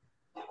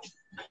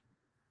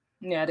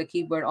 Yeah, the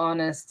keyword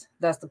honest.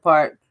 That's the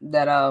part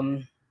that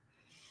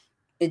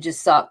it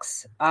just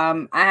sucks.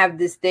 I have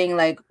this thing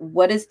like,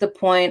 what is the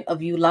point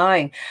of you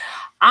lying?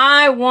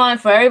 I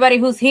want, for everybody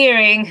who's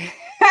hearing,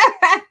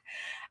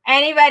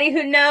 anybody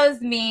who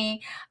knows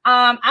me,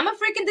 I'm a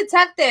freaking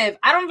detective.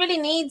 I don't really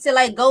need to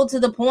like go to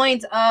the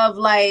point of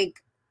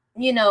like,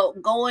 you know,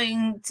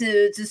 going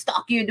to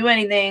stalk you or do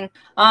anything.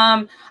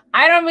 I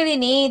don't really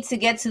need to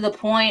get to the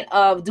point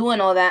of doing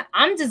all that.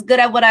 I'm just good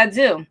at what I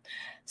do.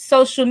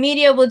 Social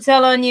media will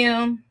tell on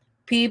you.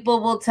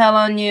 People will tell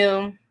on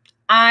you.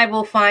 I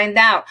will find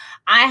out.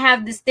 I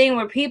have this thing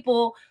where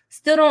people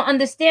still don't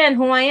understand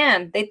who I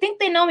am. They think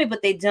they know me,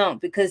 but they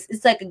don't, because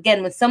it's like,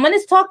 again, when someone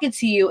is talking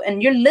to you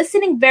and you're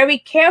listening very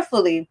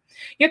carefully,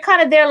 you're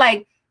kind of there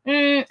like,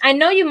 I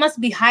know you must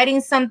be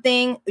hiding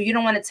something, or you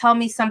don't want to tell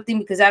me something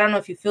because I don't know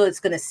if you feel it's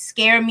going to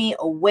scare me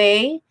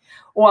away.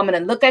 or I'm going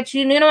to look at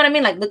you, you know what I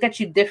mean? Like look at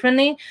you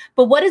differently.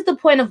 But what is the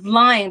point of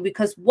lying?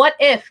 Because what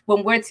if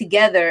when we're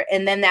together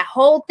and then that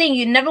whole thing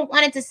you never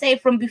wanted to say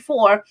from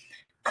before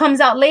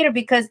comes out later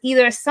because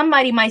either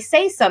somebody might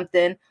say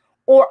something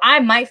or I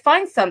might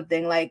find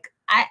something. Like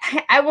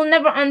I will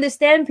never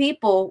understand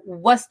people.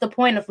 What's the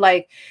point of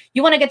like,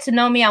 you want to get to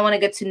know me, I want to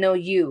get to know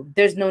you.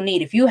 There's no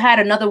need. If you had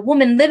another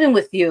woman living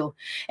with you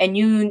and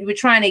you were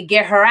trying to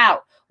get her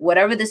out,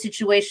 whatever the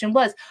situation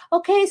was,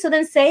 okay, so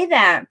then say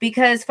that.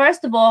 Because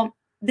first of all,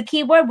 the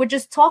key word, we're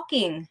just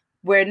talking.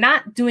 We're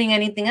not doing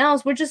anything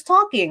else. We're just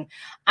talking.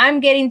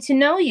 I'm getting to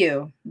know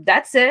you.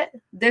 That's it.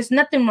 There's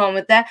nothing wrong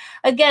with that.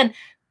 Again,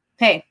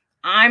 hey,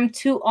 I'm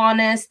too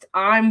honest.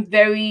 I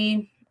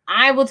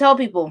will tell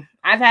people,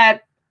 I've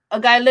had a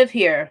guy live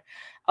here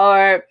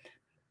or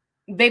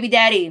baby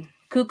daddy,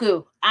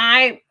 cuckoo.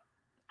 I've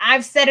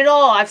said it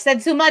all. I've said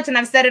too much and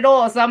I've said it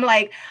all. So I'm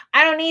like,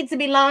 I don't need to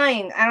be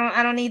lying.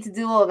 I don't need to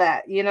do all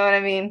that. You know what I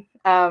mean?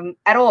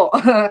 At all.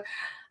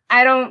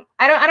 I don't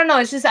know.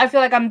 It's just, I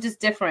feel like I'm just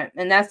different.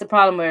 And that's the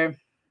problem where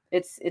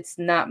it's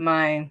not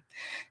my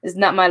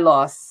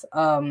loss.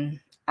 I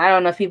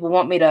don't know if people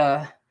want me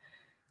to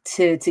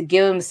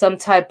give them some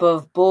type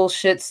of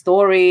bullshit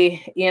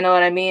story, you know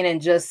what I mean?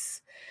 And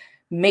just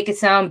make it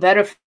sound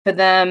better for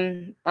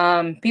them.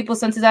 People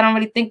sometimes I don't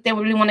really think they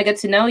really want to get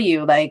to know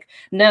you. Like,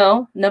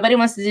 no, nobody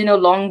wants to do no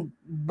long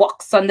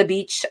walks on the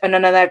beach and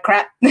none of that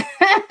crap.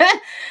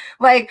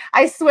 Like,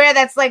 I swear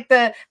that's like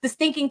the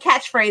stinking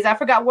catchphrase. I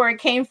forgot where it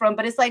came from,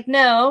 but it's like,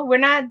 no, we're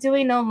not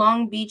doing no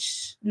long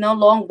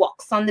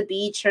walks on the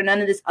beach or none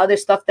of this other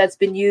stuff that's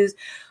been used.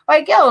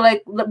 Like, yo,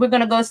 like we're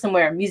going to go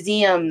somewhere,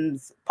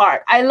 museums,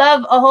 park. I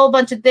love a whole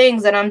bunch of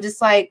things. And I'm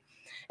just like,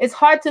 it's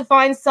hard to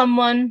find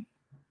someone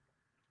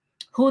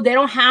who they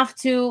don't have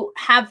to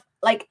have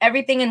like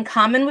everything in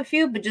common with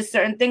you, but just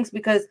certain things,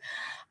 because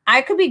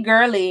I could be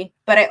girly,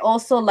 but I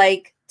also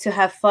like to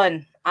have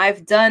fun.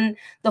 I've done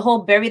the whole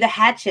bury the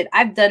hatchet.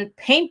 I've done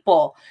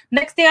paintball.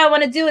 Next thing I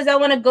want to do is I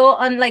want to go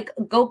on like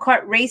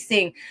go-kart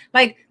racing.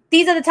 Like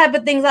these are the type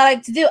of things I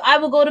like to do. I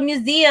will go to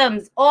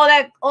museums, all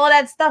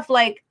that stuff.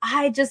 Like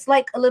I just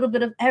like a little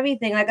bit of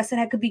everything. Like I said,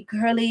 I could be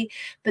girly,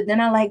 but then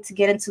I like to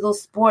get into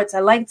those sports. I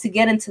like to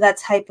get into that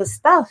type of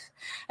stuff.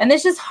 And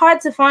it's just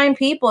hard to find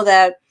people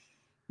that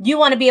you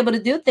want to be able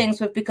to do things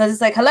with, because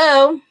it's like,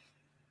 hello,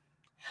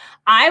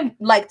 I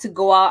like to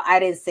go out. I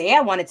didn't say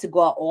I wanted to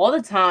go out all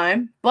the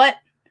time, but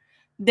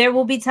there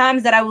will be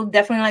times that I will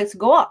definitely like to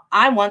go out.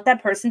 I want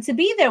that person to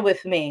be there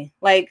with me.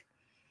 Like,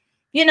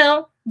 you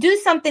know, do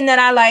something that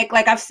I like.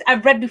 Like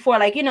I've read before,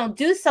 like, you know,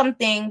 do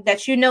something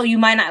that you know you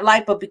might not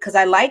like, but because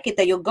I like it,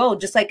 that you'll go.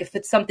 Just like if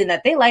it's something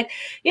that they like,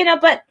 you know.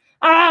 But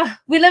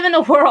we live in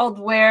a world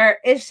where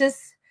it's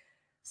just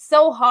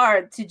so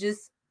hard to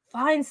just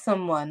find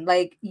someone.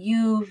 Like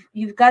you've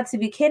got to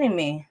be kidding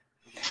me.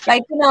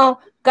 Like, you know,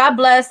 God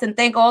bless and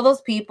thank all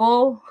those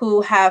people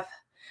who have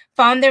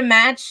found their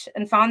match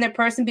and found their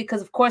person,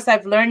 because of course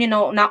I've learned, you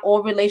know, not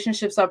all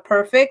relationships are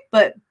perfect,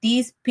 but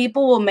these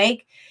people will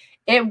make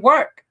it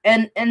work.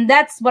 And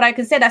that's what I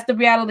can say. That's the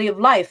reality of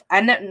life.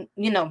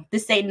 You know,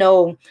 this ain't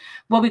no,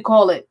 what we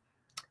call it,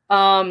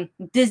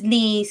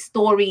 Disney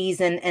stories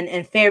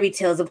and fairy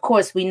tales. Of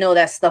course, we know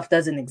that stuff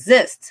doesn't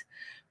exist.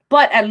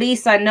 But at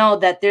least I know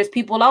that there's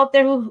people out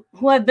there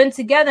who have been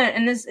together,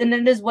 and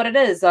it is what it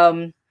is.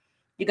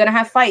 You're going to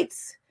have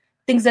fights.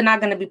 Things are not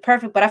going to be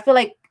perfect. But I feel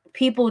like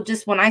people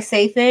just, when I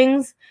say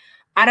things,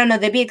 I don't know,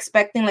 they be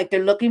expecting, like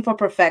they're looking for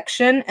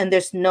perfection, and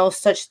there's no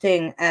such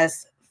thing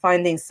as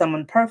finding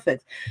someone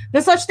perfect.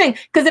 No such thing.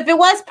 Because if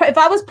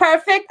I was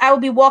perfect, I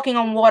would be walking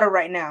on water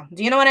right now.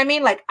 Do you know what I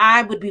mean? Like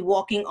I would be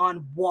walking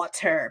on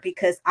water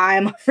because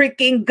I'm a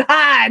freaking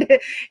God.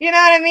 You know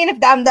what I mean? If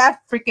I'm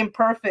that freaking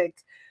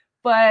perfect.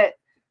 But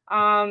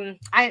I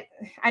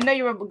know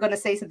you were going to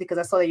say something because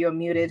I saw that you were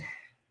muted.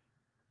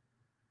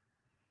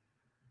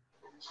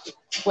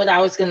 What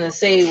I was going to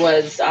say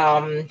was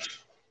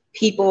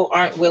people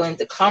aren't willing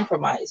to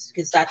compromise,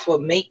 because that's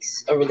what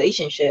makes a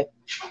relationship.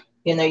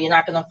 You know, you're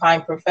not going to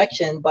find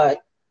perfection, but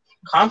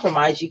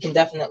compromise you can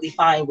definitely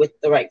find with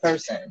the right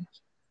person.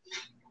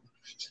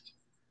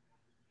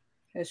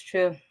 It's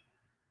true.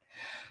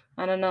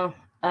 I don't know.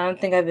 I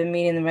don't think I've been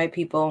meeting the right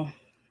people.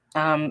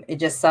 It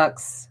just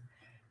sucks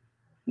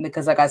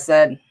because, like I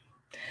said,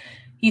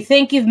 you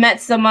think you've met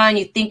someone,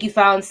 you think you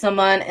found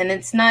someone, and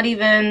it's not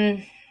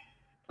even,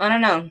 I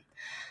don't know.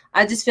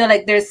 I just feel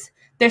like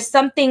there's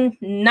something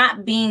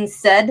not being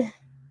said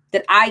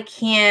that I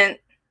can't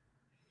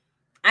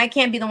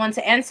be the one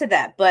to answer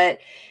that, but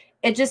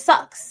it just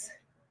sucks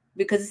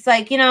because it's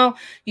like, you know,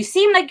 you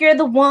seem like you're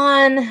the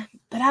one,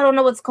 but I don't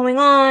know what's going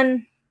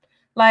on.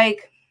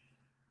 Like,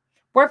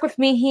 work with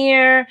me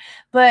here.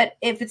 But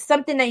if it's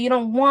something that you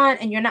don't want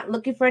and you're not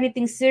looking for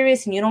anything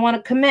serious and you don't want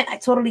to commit, I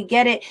totally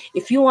get it.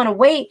 If you want to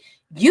wait,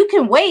 you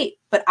can wait,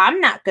 but I'm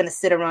not going to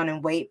sit around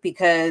and wait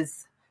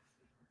because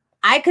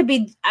I could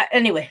be,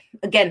 anyway,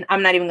 again,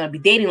 I'm not even going to be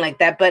dating like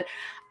that, but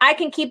I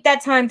can keep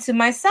that time to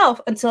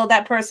myself until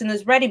that person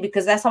is ready,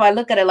 because that's how I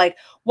look at it. Like,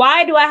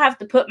 why do I have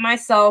to put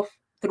myself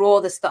through all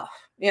this stuff?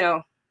 You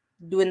know,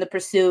 doing the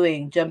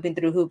pursuing, jumping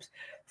through hoops.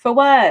 For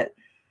what?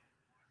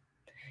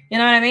 You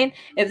know what I mean?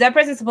 If that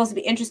person's supposed to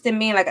be interested in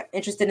me, like I'm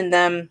interested in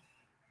them,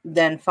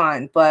 then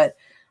fine. But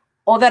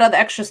all that other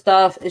extra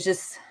stuff is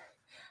just,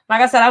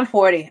 like I said, I'm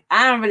 40.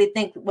 I don't really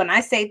think, when I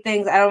say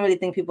things, I don't really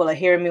think people are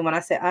hearing me when I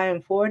say I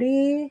am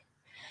 40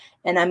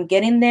 and I'm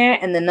getting there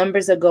and the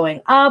numbers are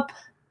going up.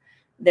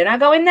 They're not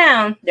going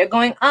down. They're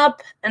going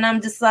up. And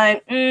I'm just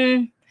like,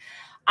 I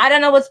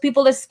don't know what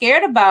people are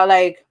scared about.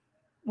 Like,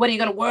 what are you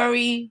going to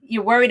worry?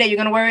 You're worried that you're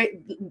going to worry,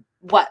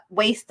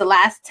 waste the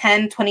last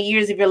 10, 20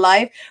 years of your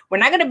life? We're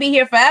not going to be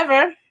here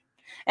forever.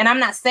 And I'm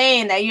not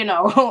saying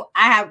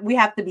that, we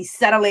have to be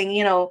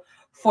settling,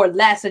 for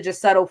less or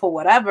just settle for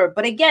whatever.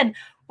 But again,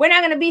 we're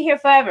not going to be here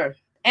forever.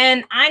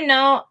 And I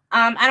know,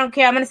 I don't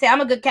care. I'm going to say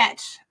I'm a good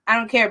catch. I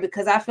don't care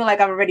because I feel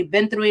like I've already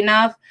been through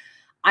enough.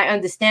 I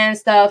understand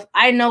stuff.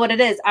 I know what it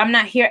is. I'm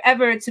not here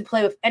ever to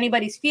play with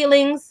anybody's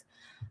feelings.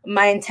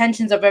 My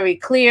intentions are very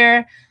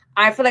clear.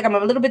 I feel like I'm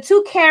a little bit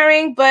too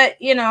caring, but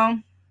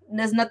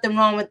there's nothing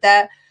wrong with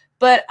that.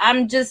 But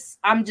I'm just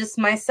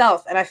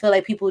myself. And I feel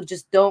like people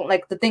just don't,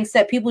 like the things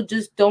that people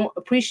just don't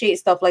appreciate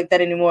stuff like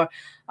that anymore.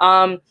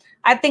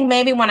 I think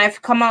maybe when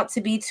I've come out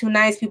to be too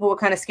nice, people were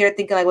kind of scared,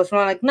 thinking like, what's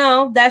wrong? Like,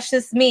 no, that's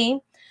just me.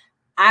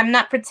 I'm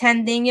not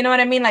pretending. You know what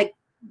I mean? Like,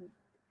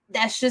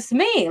 that's just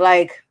me.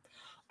 Like,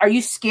 are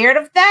you scared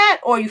of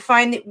that? Or you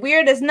find it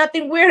weird? There's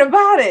nothing weird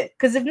about it.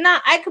 Because if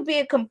not, I could be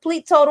a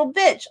complete total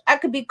bitch. I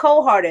could be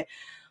cold-hearted.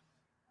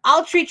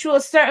 I'll treat you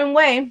a certain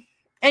way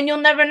and you'll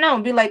never know.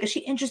 Be like, is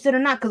she interested or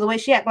not? Because the way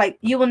she act, like,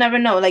 you will never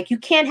know. Like, you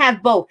can't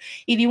have both.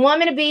 If you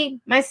want me to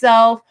be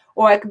myself,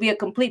 or I could be a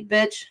complete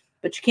bitch,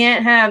 but you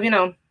can't have,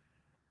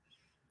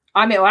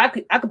 I mean, or I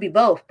could be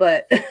both,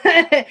 but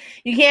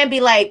you can't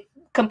be like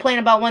complain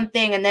about one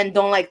thing and then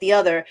don't like the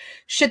other.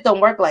 Shit don't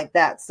work like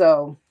that.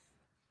 So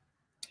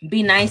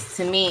be nice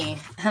to me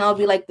and I'll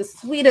be like the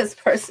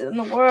sweetest person in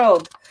the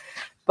world.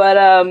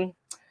 But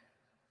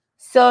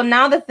so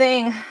now the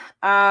thing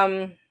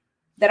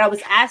that I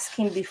was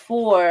asking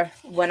before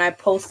when I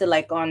posted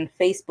like on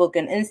Facebook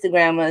and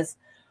Instagram was,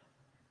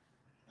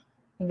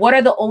 what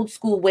are the old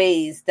school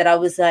ways that I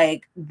was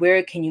like,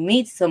 where can you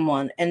meet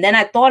someone? And then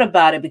I thought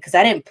about it because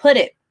I didn't put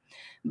it,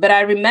 but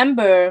I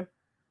remember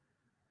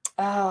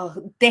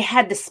they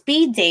had the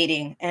speed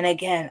dating. And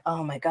again,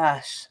 oh my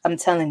gosh, I'm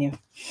telling you,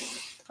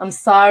 I'm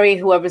sorry,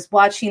 whoever's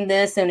watching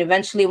this. And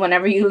eventually,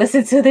 whenever you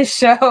listen to this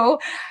show,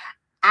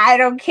 I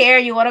don't care.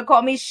 You want to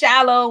call me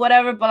shallow,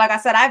 whatever. But like I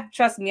said,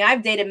 trust me,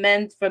 I've dated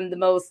men from the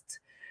most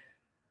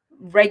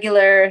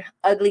regular,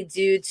 ugly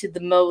dude to the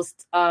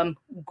most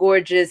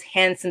gorgeous,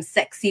 handsome,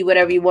 sexy,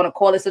 whatever you want to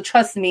call it. So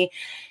trust me,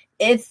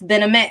 it's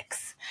been a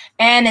mix.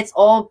 And it's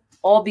all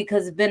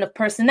because it's been a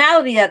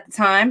personality at the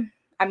time.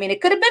 I mean, it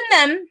could have been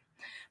them,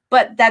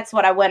 but that's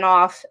what I went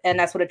off and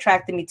that's what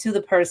attracted me to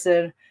the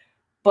person.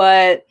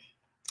 But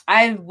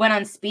I went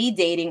on speed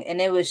dating and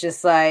it was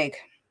just like,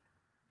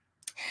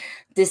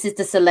 this is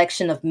the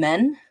selection of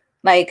men.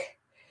 Like,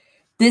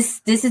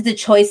 this is the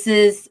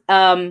choices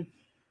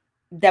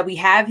that we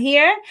have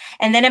here.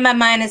 And then in my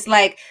mind, it's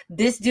like,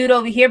 this dude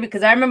over here,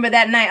 because I remember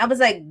that night, I was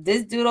like,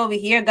 this dude over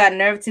here got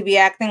nerve to be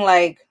acting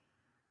like,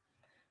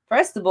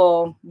 first of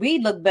all, we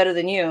look better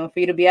than you for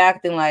you to be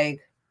acting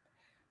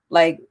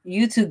like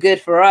you too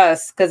good for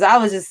us. Because I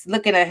was just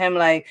looking at him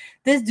like,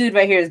 this dude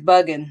right here is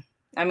bugging.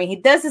 I mean, he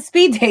does the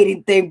speed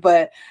dating thing,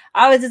 but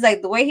I was just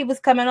like, the way he was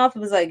coming off, it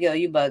was like, yo,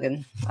 you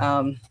bugging.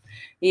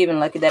 You even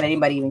lucky that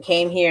anybody even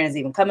came here and is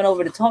even coming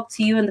over to talk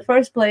to you in the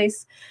first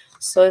place.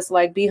 So it's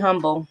like, be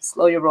humble,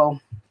 slow your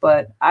roll.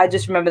 But I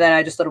just remember that and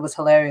I just thought it was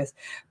hilarious.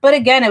 But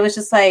again, it was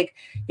just like,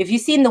 if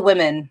you've seen the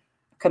women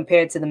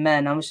compared to the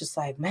men, I was just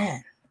like,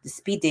 man, the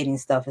speed dating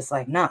stuff is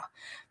like, nah,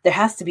 there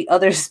has to be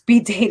other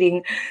speed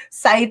dating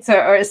sites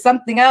or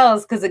something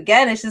else. Because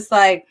again, it's just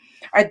like,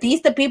 are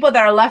these the people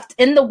that are left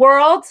in the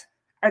world?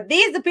 Are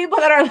these the people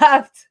that are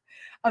left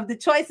of the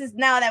choices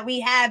now that we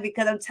have?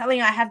 Because I'm telling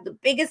you, I have the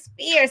biggest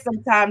fear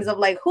sometimes of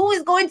like, who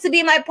is going to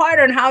be my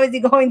partner and how is he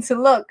going to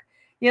look?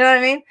 You know what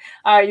I mean?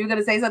 Are you going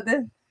to say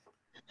something?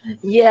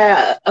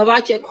 Yeah,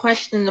 about your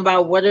question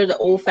about what are the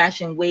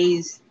old-fashioned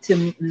ways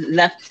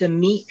left to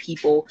meet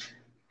people.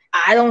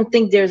 I don't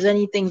think there's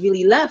anything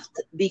really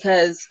left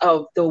because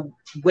of the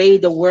way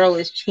the world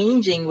is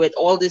changing with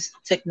all this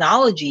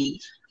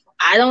technology.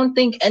 I don't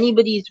think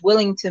anybody is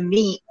willing to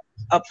meet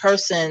a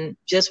person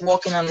just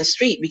walking on the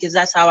street, because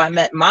that's how I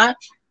met my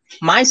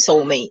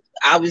soulmate.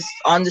 I was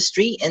on the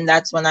street and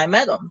that's when I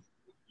met him.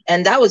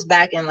 And that was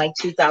back in like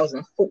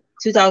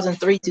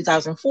 2003,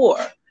 2004.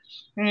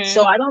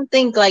 So I don't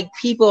think like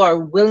people are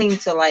willing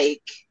to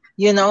like,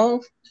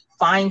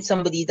 find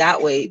somebody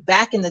that way.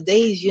 Back in the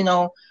days,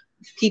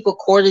 people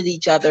courted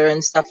each other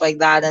and stuff like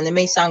that. And it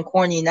may sound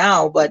corny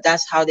now, but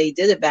that's how they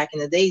did it back in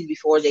the days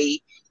before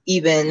they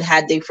even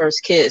had their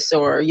first kiss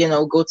or,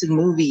 go to the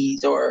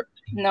movies or,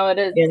 no, it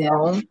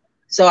is.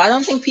 So I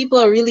don't think people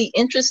are really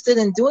interested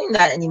in doing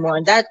that anymore.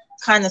 And that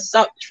kind of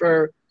sucked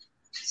for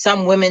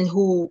some women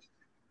who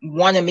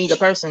want to meet a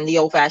person the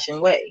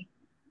old-fashioned way.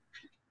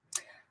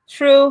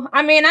 True.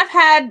 I mean,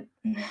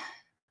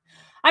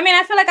 I mean,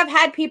 I feel like I've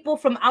had people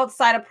from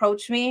outside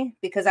approach me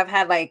because I've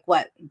had like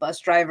bus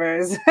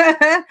drivers,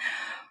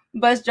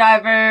 bus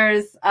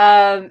drivers.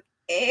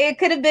 It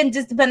could have been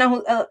just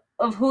depending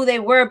on who they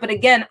were, but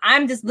again,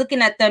 I'm just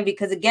looking at them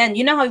because again,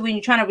 you know how when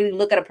you're trying to really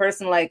look at a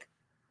person, like,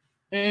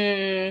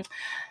 is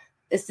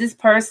this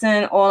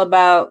person all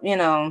about, you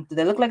know, do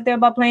they look like they're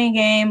about playing a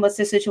game? What's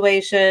their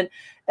situation?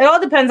 It all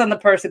depends on the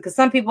person because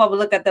some people I would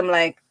look at them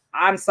like,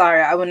 I'm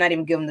sorry, I would not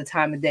even give them the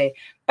time of day.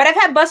 But I've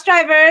had bus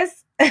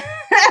drivers.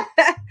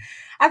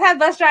 I've had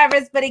bus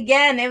drivers, but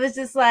again, it was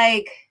just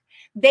like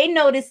they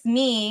noticed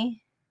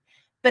me,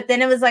 but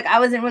then it was like I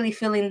wasn't really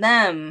feeling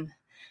them.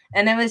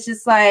 And it was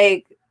just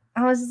like,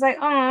 I was just like,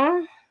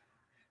 oh,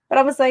 but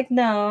I was like,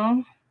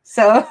 no.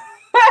 So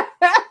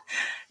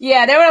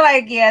yeah, they were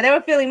like, yeah, they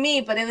were feeling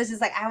me, but it was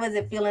just like I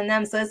wasn't feeling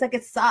them. So it's like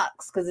it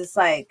sucks because it's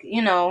like,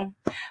 you know,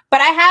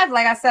 but I have,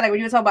 like I said, like when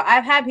you were talking about,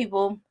 I've had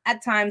people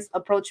at times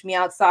approach me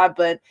outside,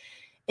 but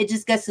it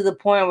just gets to the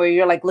point where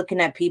you're like looking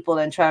at people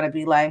and trying to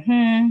be like,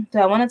 do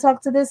I want to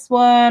talk to this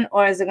one?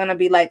 Or is it going to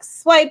be like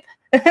swipe,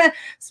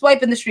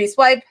 swipe in the street,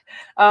 swipe?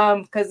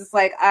 Because it's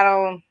like,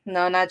 no,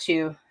 not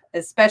you.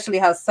 Especially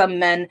how some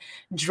men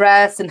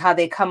dress and how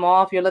they come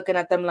off. You're looking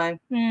at them like,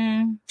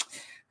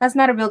 that's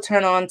not a real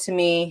turn on to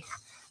me.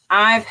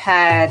 I've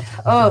had,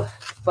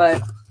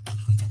 but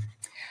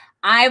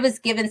I was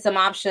given some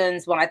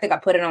options. Well, I think I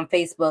put it on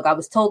Facebook. I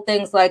was told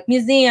things like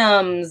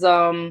museums,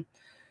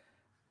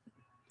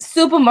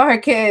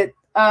 supermarket.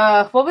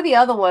 What were the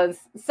other ones?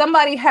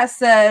 Somebody has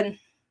said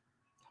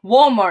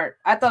Walmart.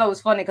 I thought it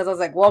was funny because I was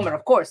like, Walmart,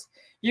 of course.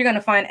 You're going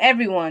to find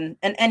everyone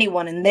and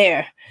anyone in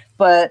there.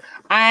 But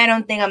I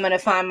don't think I'm going to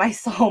find my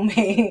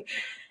soulmate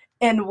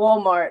in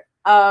Walmart.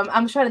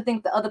 I'm trying to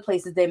think the other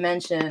places they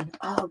mentioned.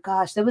 Oh,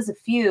 gosh, there was a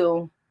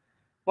few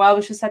where I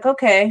was just like,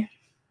 okay.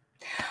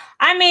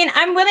 I mean,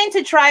 I'm willing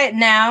to try it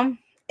now.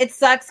 It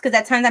sucks because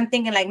at times I'm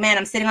thinking like, man,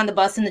 I'm sitting on the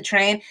bus and the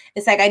train.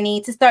 It's like I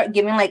need to start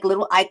giving like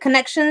little eye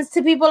connections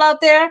to people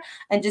out there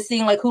and just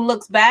seeing like who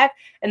looks back.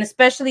 And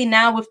especially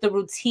now with the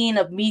routine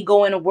of me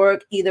going to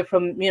work, either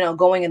from, you know,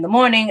 going in the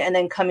morning and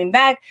then coming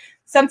back.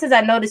 Sometimes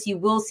I notice you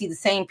will see the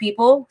same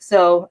people.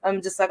 So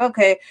I'm just like,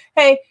 okay,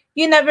 hey,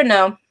 you never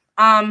know.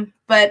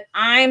 But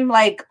I'm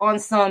like on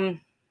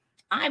some,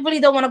 I really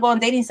don't want to go on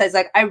dating sites.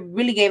 Like I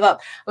really gave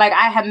up. Like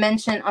I have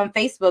mentioned on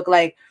Facebook,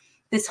 like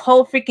this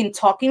whole freaking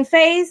talking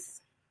phase.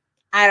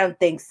 I don't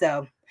think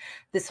so.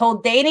 This whole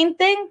dating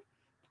thing,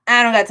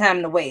 I don't got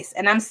time to waste.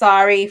 And I'm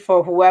sorry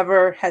for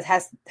whoever has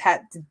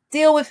had to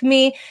deal with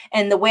me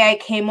and the way I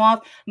came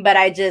off, but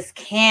I just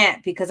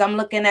can't because I'm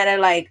looking at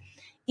it like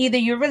either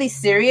you're really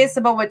serious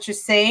about what you're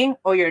saying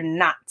or you're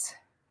not.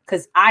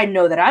 Because I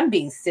know that I'm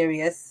being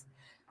serious.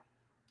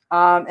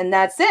 And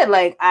that's it.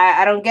 Like,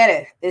 I don't get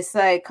it. It's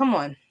like, come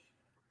on.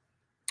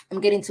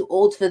 I'm getting too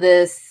old for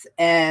this.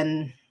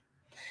 And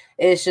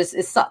it's just,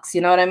 it sucks.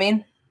 You know what I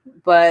mean?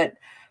 But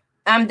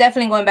I'm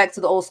definitely going back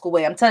to the old school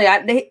way. I'm telling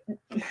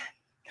you,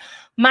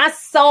 my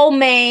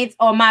soulmates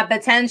or my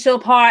potential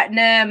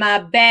partner, my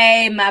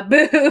babe, my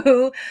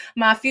boo,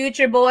 my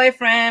future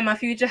boyfriend, my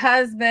future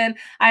husband.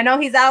 I know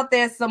he's out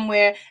there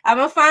somewhere. I'm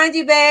going to find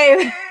you,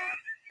 babe.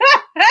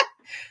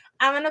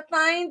 I'm going to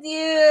find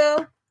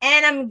you.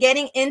 And I'm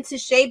getting into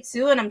shape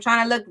too. And I'm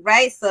trying to look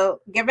right.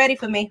 So get ready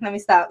for me. Let me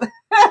stop.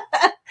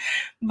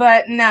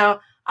 But no,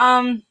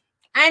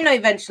 I know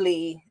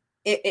eventually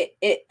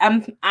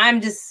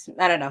I'm just,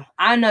 I don't know.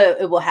 I know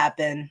it will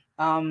happen.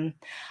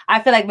 I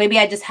feel like maybe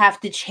I just have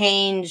to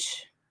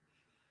change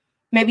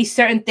maybe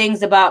certain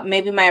things about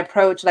maybe my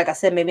approach. Like I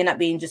said, maybe not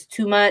being just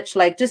too much,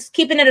 like just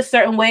keeping it a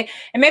certain way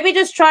and maybe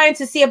just trying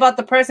to see about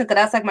the person. Cause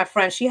that's like my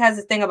friend. She has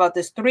this thing about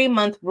this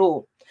 3-month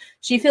rule.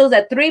 She feels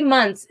that 3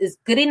 months is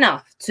good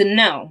enough to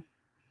know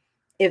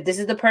if this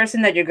is the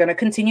person that you're going to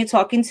continue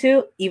talking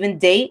to, even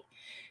date.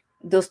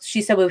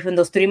 She said within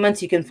those 3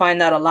 months, you can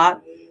find out a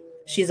lot.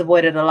 She's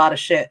avoided a lot of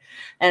shit.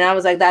 And I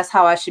was like, that's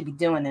how I should be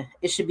doing it.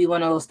 It should be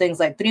one of those things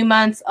like 3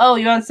 months. Oh,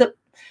 you're on.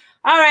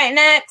 All right,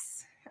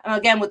 next.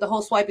 Again, with the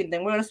whole swiping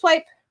thing, we're going to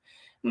swipe.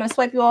 I'm going to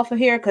swipe you off of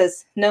here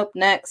because nope,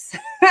 next.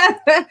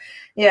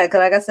 Yeah, because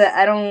like I said,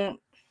 I don't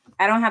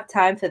have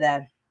time for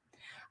that.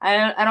 I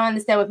don't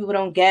understand what people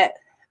don't get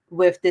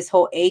with this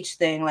whole age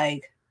thing.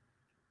 Like,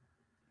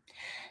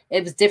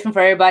 it was different for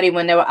everybody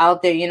when they were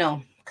out there, you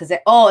know, because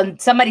and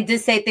somebody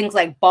did say things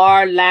like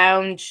bar,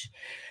 lounge.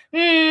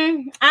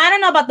 I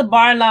don't know about the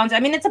bar and lounge. I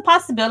mean, it's a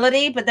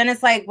possibility, but then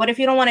it's like, what if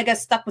you don't want to get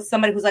stuck with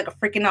somebody who's like a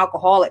freaking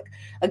alcoholic?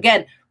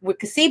 Again, we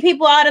can see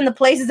people out in the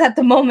places at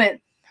the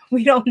moment.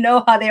 We don't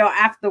know how they are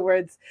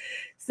afterwards.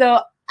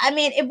 So, I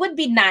mean, it would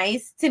be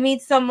nice to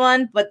meet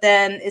someone, but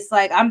then it's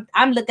like,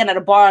 I'm looking at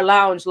a bar or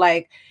lounge,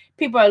 like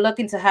people are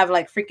looking to have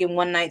like freaking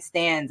one night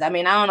stands. I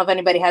mean, I don't know if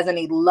anybody has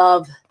any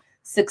love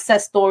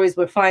success stories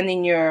with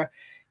finding your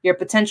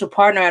potential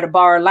partner at a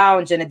bar or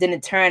lounge and it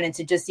didn't turn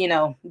into just, you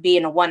know,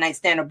 being a one night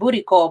stand or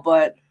booty call.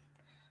 But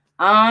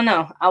I don't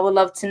know. I would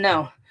love to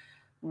know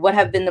what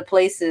have been the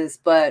places.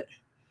 But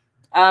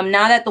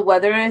now that the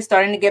weather is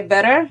starting to get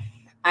better,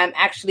 I'm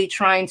actually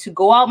trying to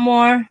go out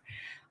more.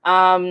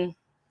 And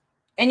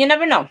you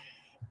never know.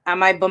 I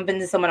might bump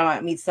into someone. I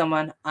might meet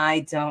someone.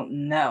 I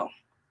don't know.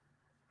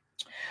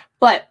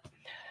 But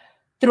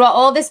throughout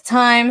all this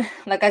time,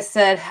 like I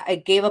said, I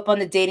gave up on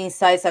the dating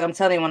sites. Like I'm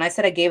telling you, when I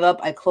said I gave up,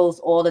 I closed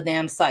all the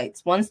damn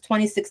sites. Once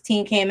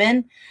 2016 came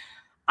in,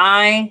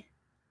 I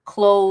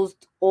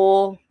closed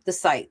all the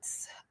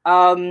sites.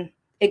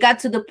 It got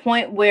to the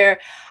point where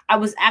I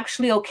was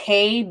actually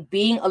okay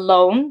being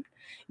alone,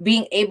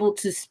 being able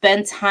to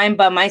spend time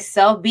by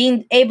myself,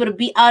 being able to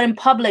be out in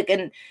public.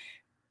 And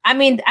I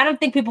mean, I don't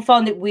think people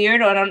found it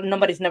weird, or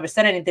nobody's never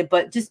said anything,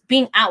 but just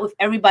being out with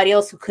everybody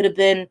else who could have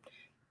been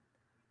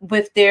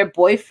with their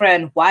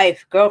boyfriend,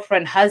 wife,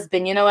 girlfriend,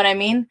 husband, you know what I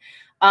mean?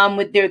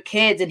 With their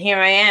kids. And here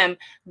I am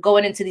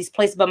going into these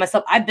places by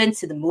myself. I've been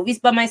to the movies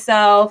by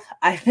myself.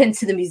 I've been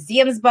to the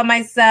museums by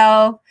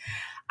myself.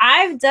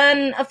 I've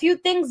done a few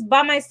things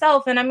by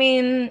myself. And I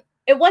mean,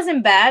 it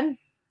wasn't bad.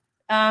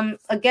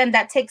 Again,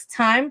 that takes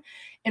time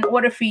in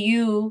order for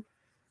you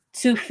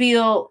to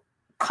feel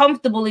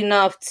comfortable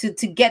enough to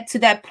get to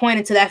that point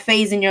and to that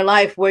phase in your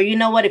life where, you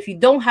know what, if you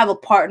don't have a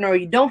partner or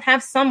you don't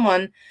have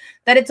someone,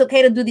 that it's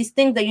okay to do these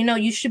things, that, you know,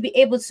 you should be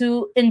able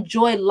to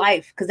enjoy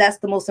life, because that's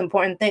the most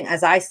important thing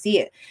as I see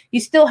it. You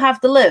still have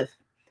to live.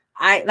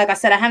 Like I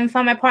said, I haven't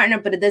found my partner,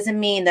 but it doesn't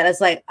mean that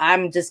it's like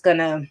I'm just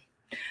gonna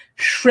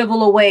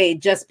shrivel away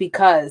just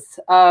because.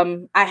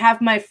 I have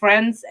my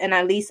friends, and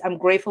at least I'm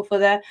grateful for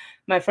that.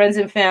 My friends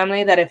and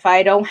family, that if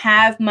I don't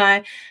have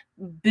my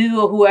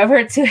boo or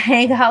whoever to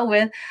hang out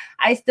with,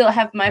 I still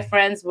have my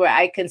friends where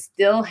I can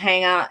still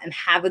hang out and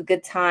have a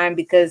good time,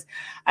 because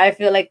I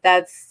feel like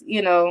that's,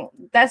 you know,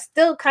 that's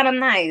still kind of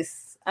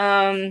nice.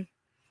 You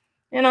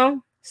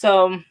know,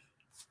 so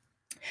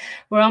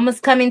we're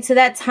almost coming to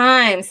that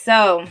time.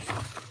 So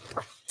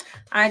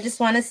I just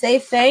want to say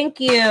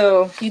thank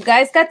you. You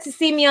guys got to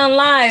see me on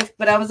live,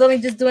 but I was only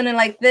just doing it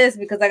like this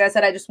because, like I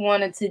said, I just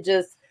wanted to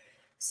just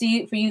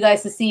see, for you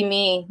guys to see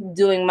me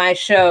doing my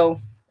show.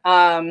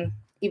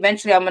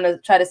 Eventually, I'm going to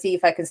try to see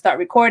if I can start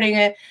recording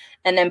it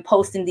and then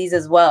posting these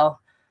as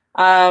well.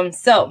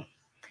 So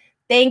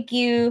thank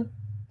you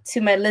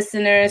to my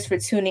listeners for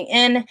tuning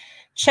in.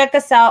 Check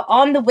us out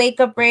on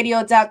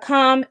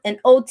thewakeupradio.com and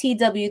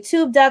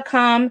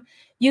otwtube.com.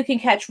 You can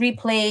catch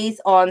replays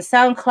on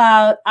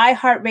SoundCloud,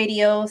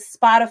 iHeartRadio,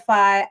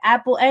 Spotify,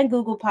 Apple, and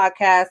Google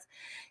Podcasts.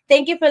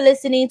 Thank you for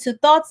listening to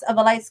Thoughts of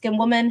a Light-Skinned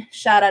Woman.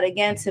 Shout out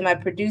again to my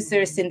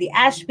producer, Cindy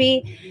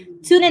Ashby.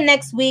 Tune in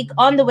next week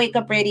on the Wake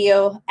Up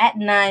Radio at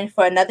 9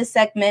 for another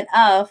segment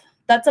of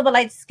Thoughts of a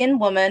Light-Skinned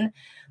Woman,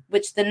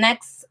 which the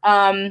next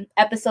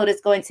episode is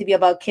going to be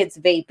about kids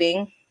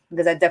vaping,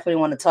 because I definitely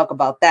want to talk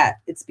about that.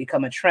 It's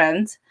become a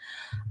trend.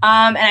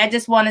 And I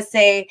just want to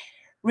say,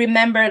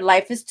 remember,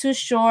 life is too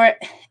short,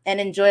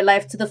 and enjoy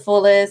life to the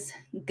fullest.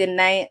 Good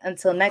night.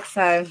 Until next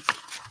time.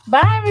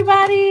 Bye,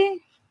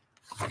 everybody.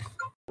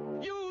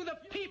 You, the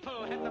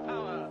people, have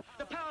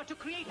the power to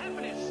create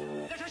happiness.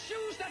 Let us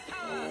use that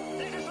power.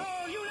 Let us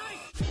all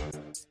unite.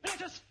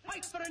 Let us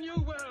fight for a new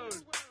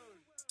world.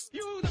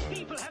 You, the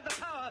people, have the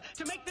power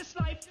to make this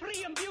life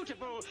free and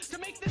beautiful, to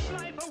make this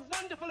life a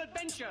wonderful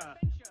adventure.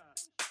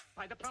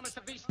 By the promise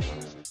of these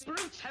things,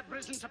 brutes have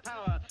risen to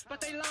power,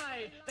 but they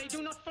lie. They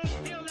do not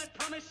fulfill that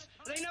promise.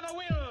 They never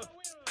will.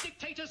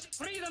 Dictators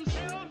free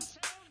themselves,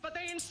 but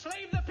they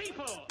enslave the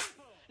people.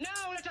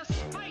 Now let us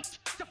fight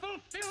to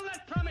fulfill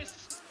that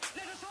promise.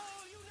 Let us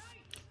all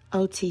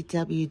unite.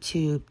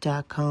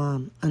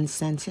 OTWTube.com,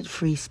 uncensored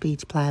free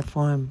speech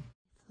platform.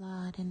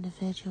 Flawed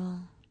individual.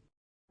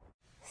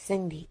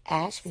 Cindy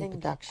Ashby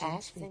Production.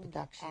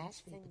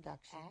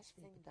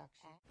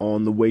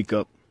 On the Wake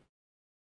Up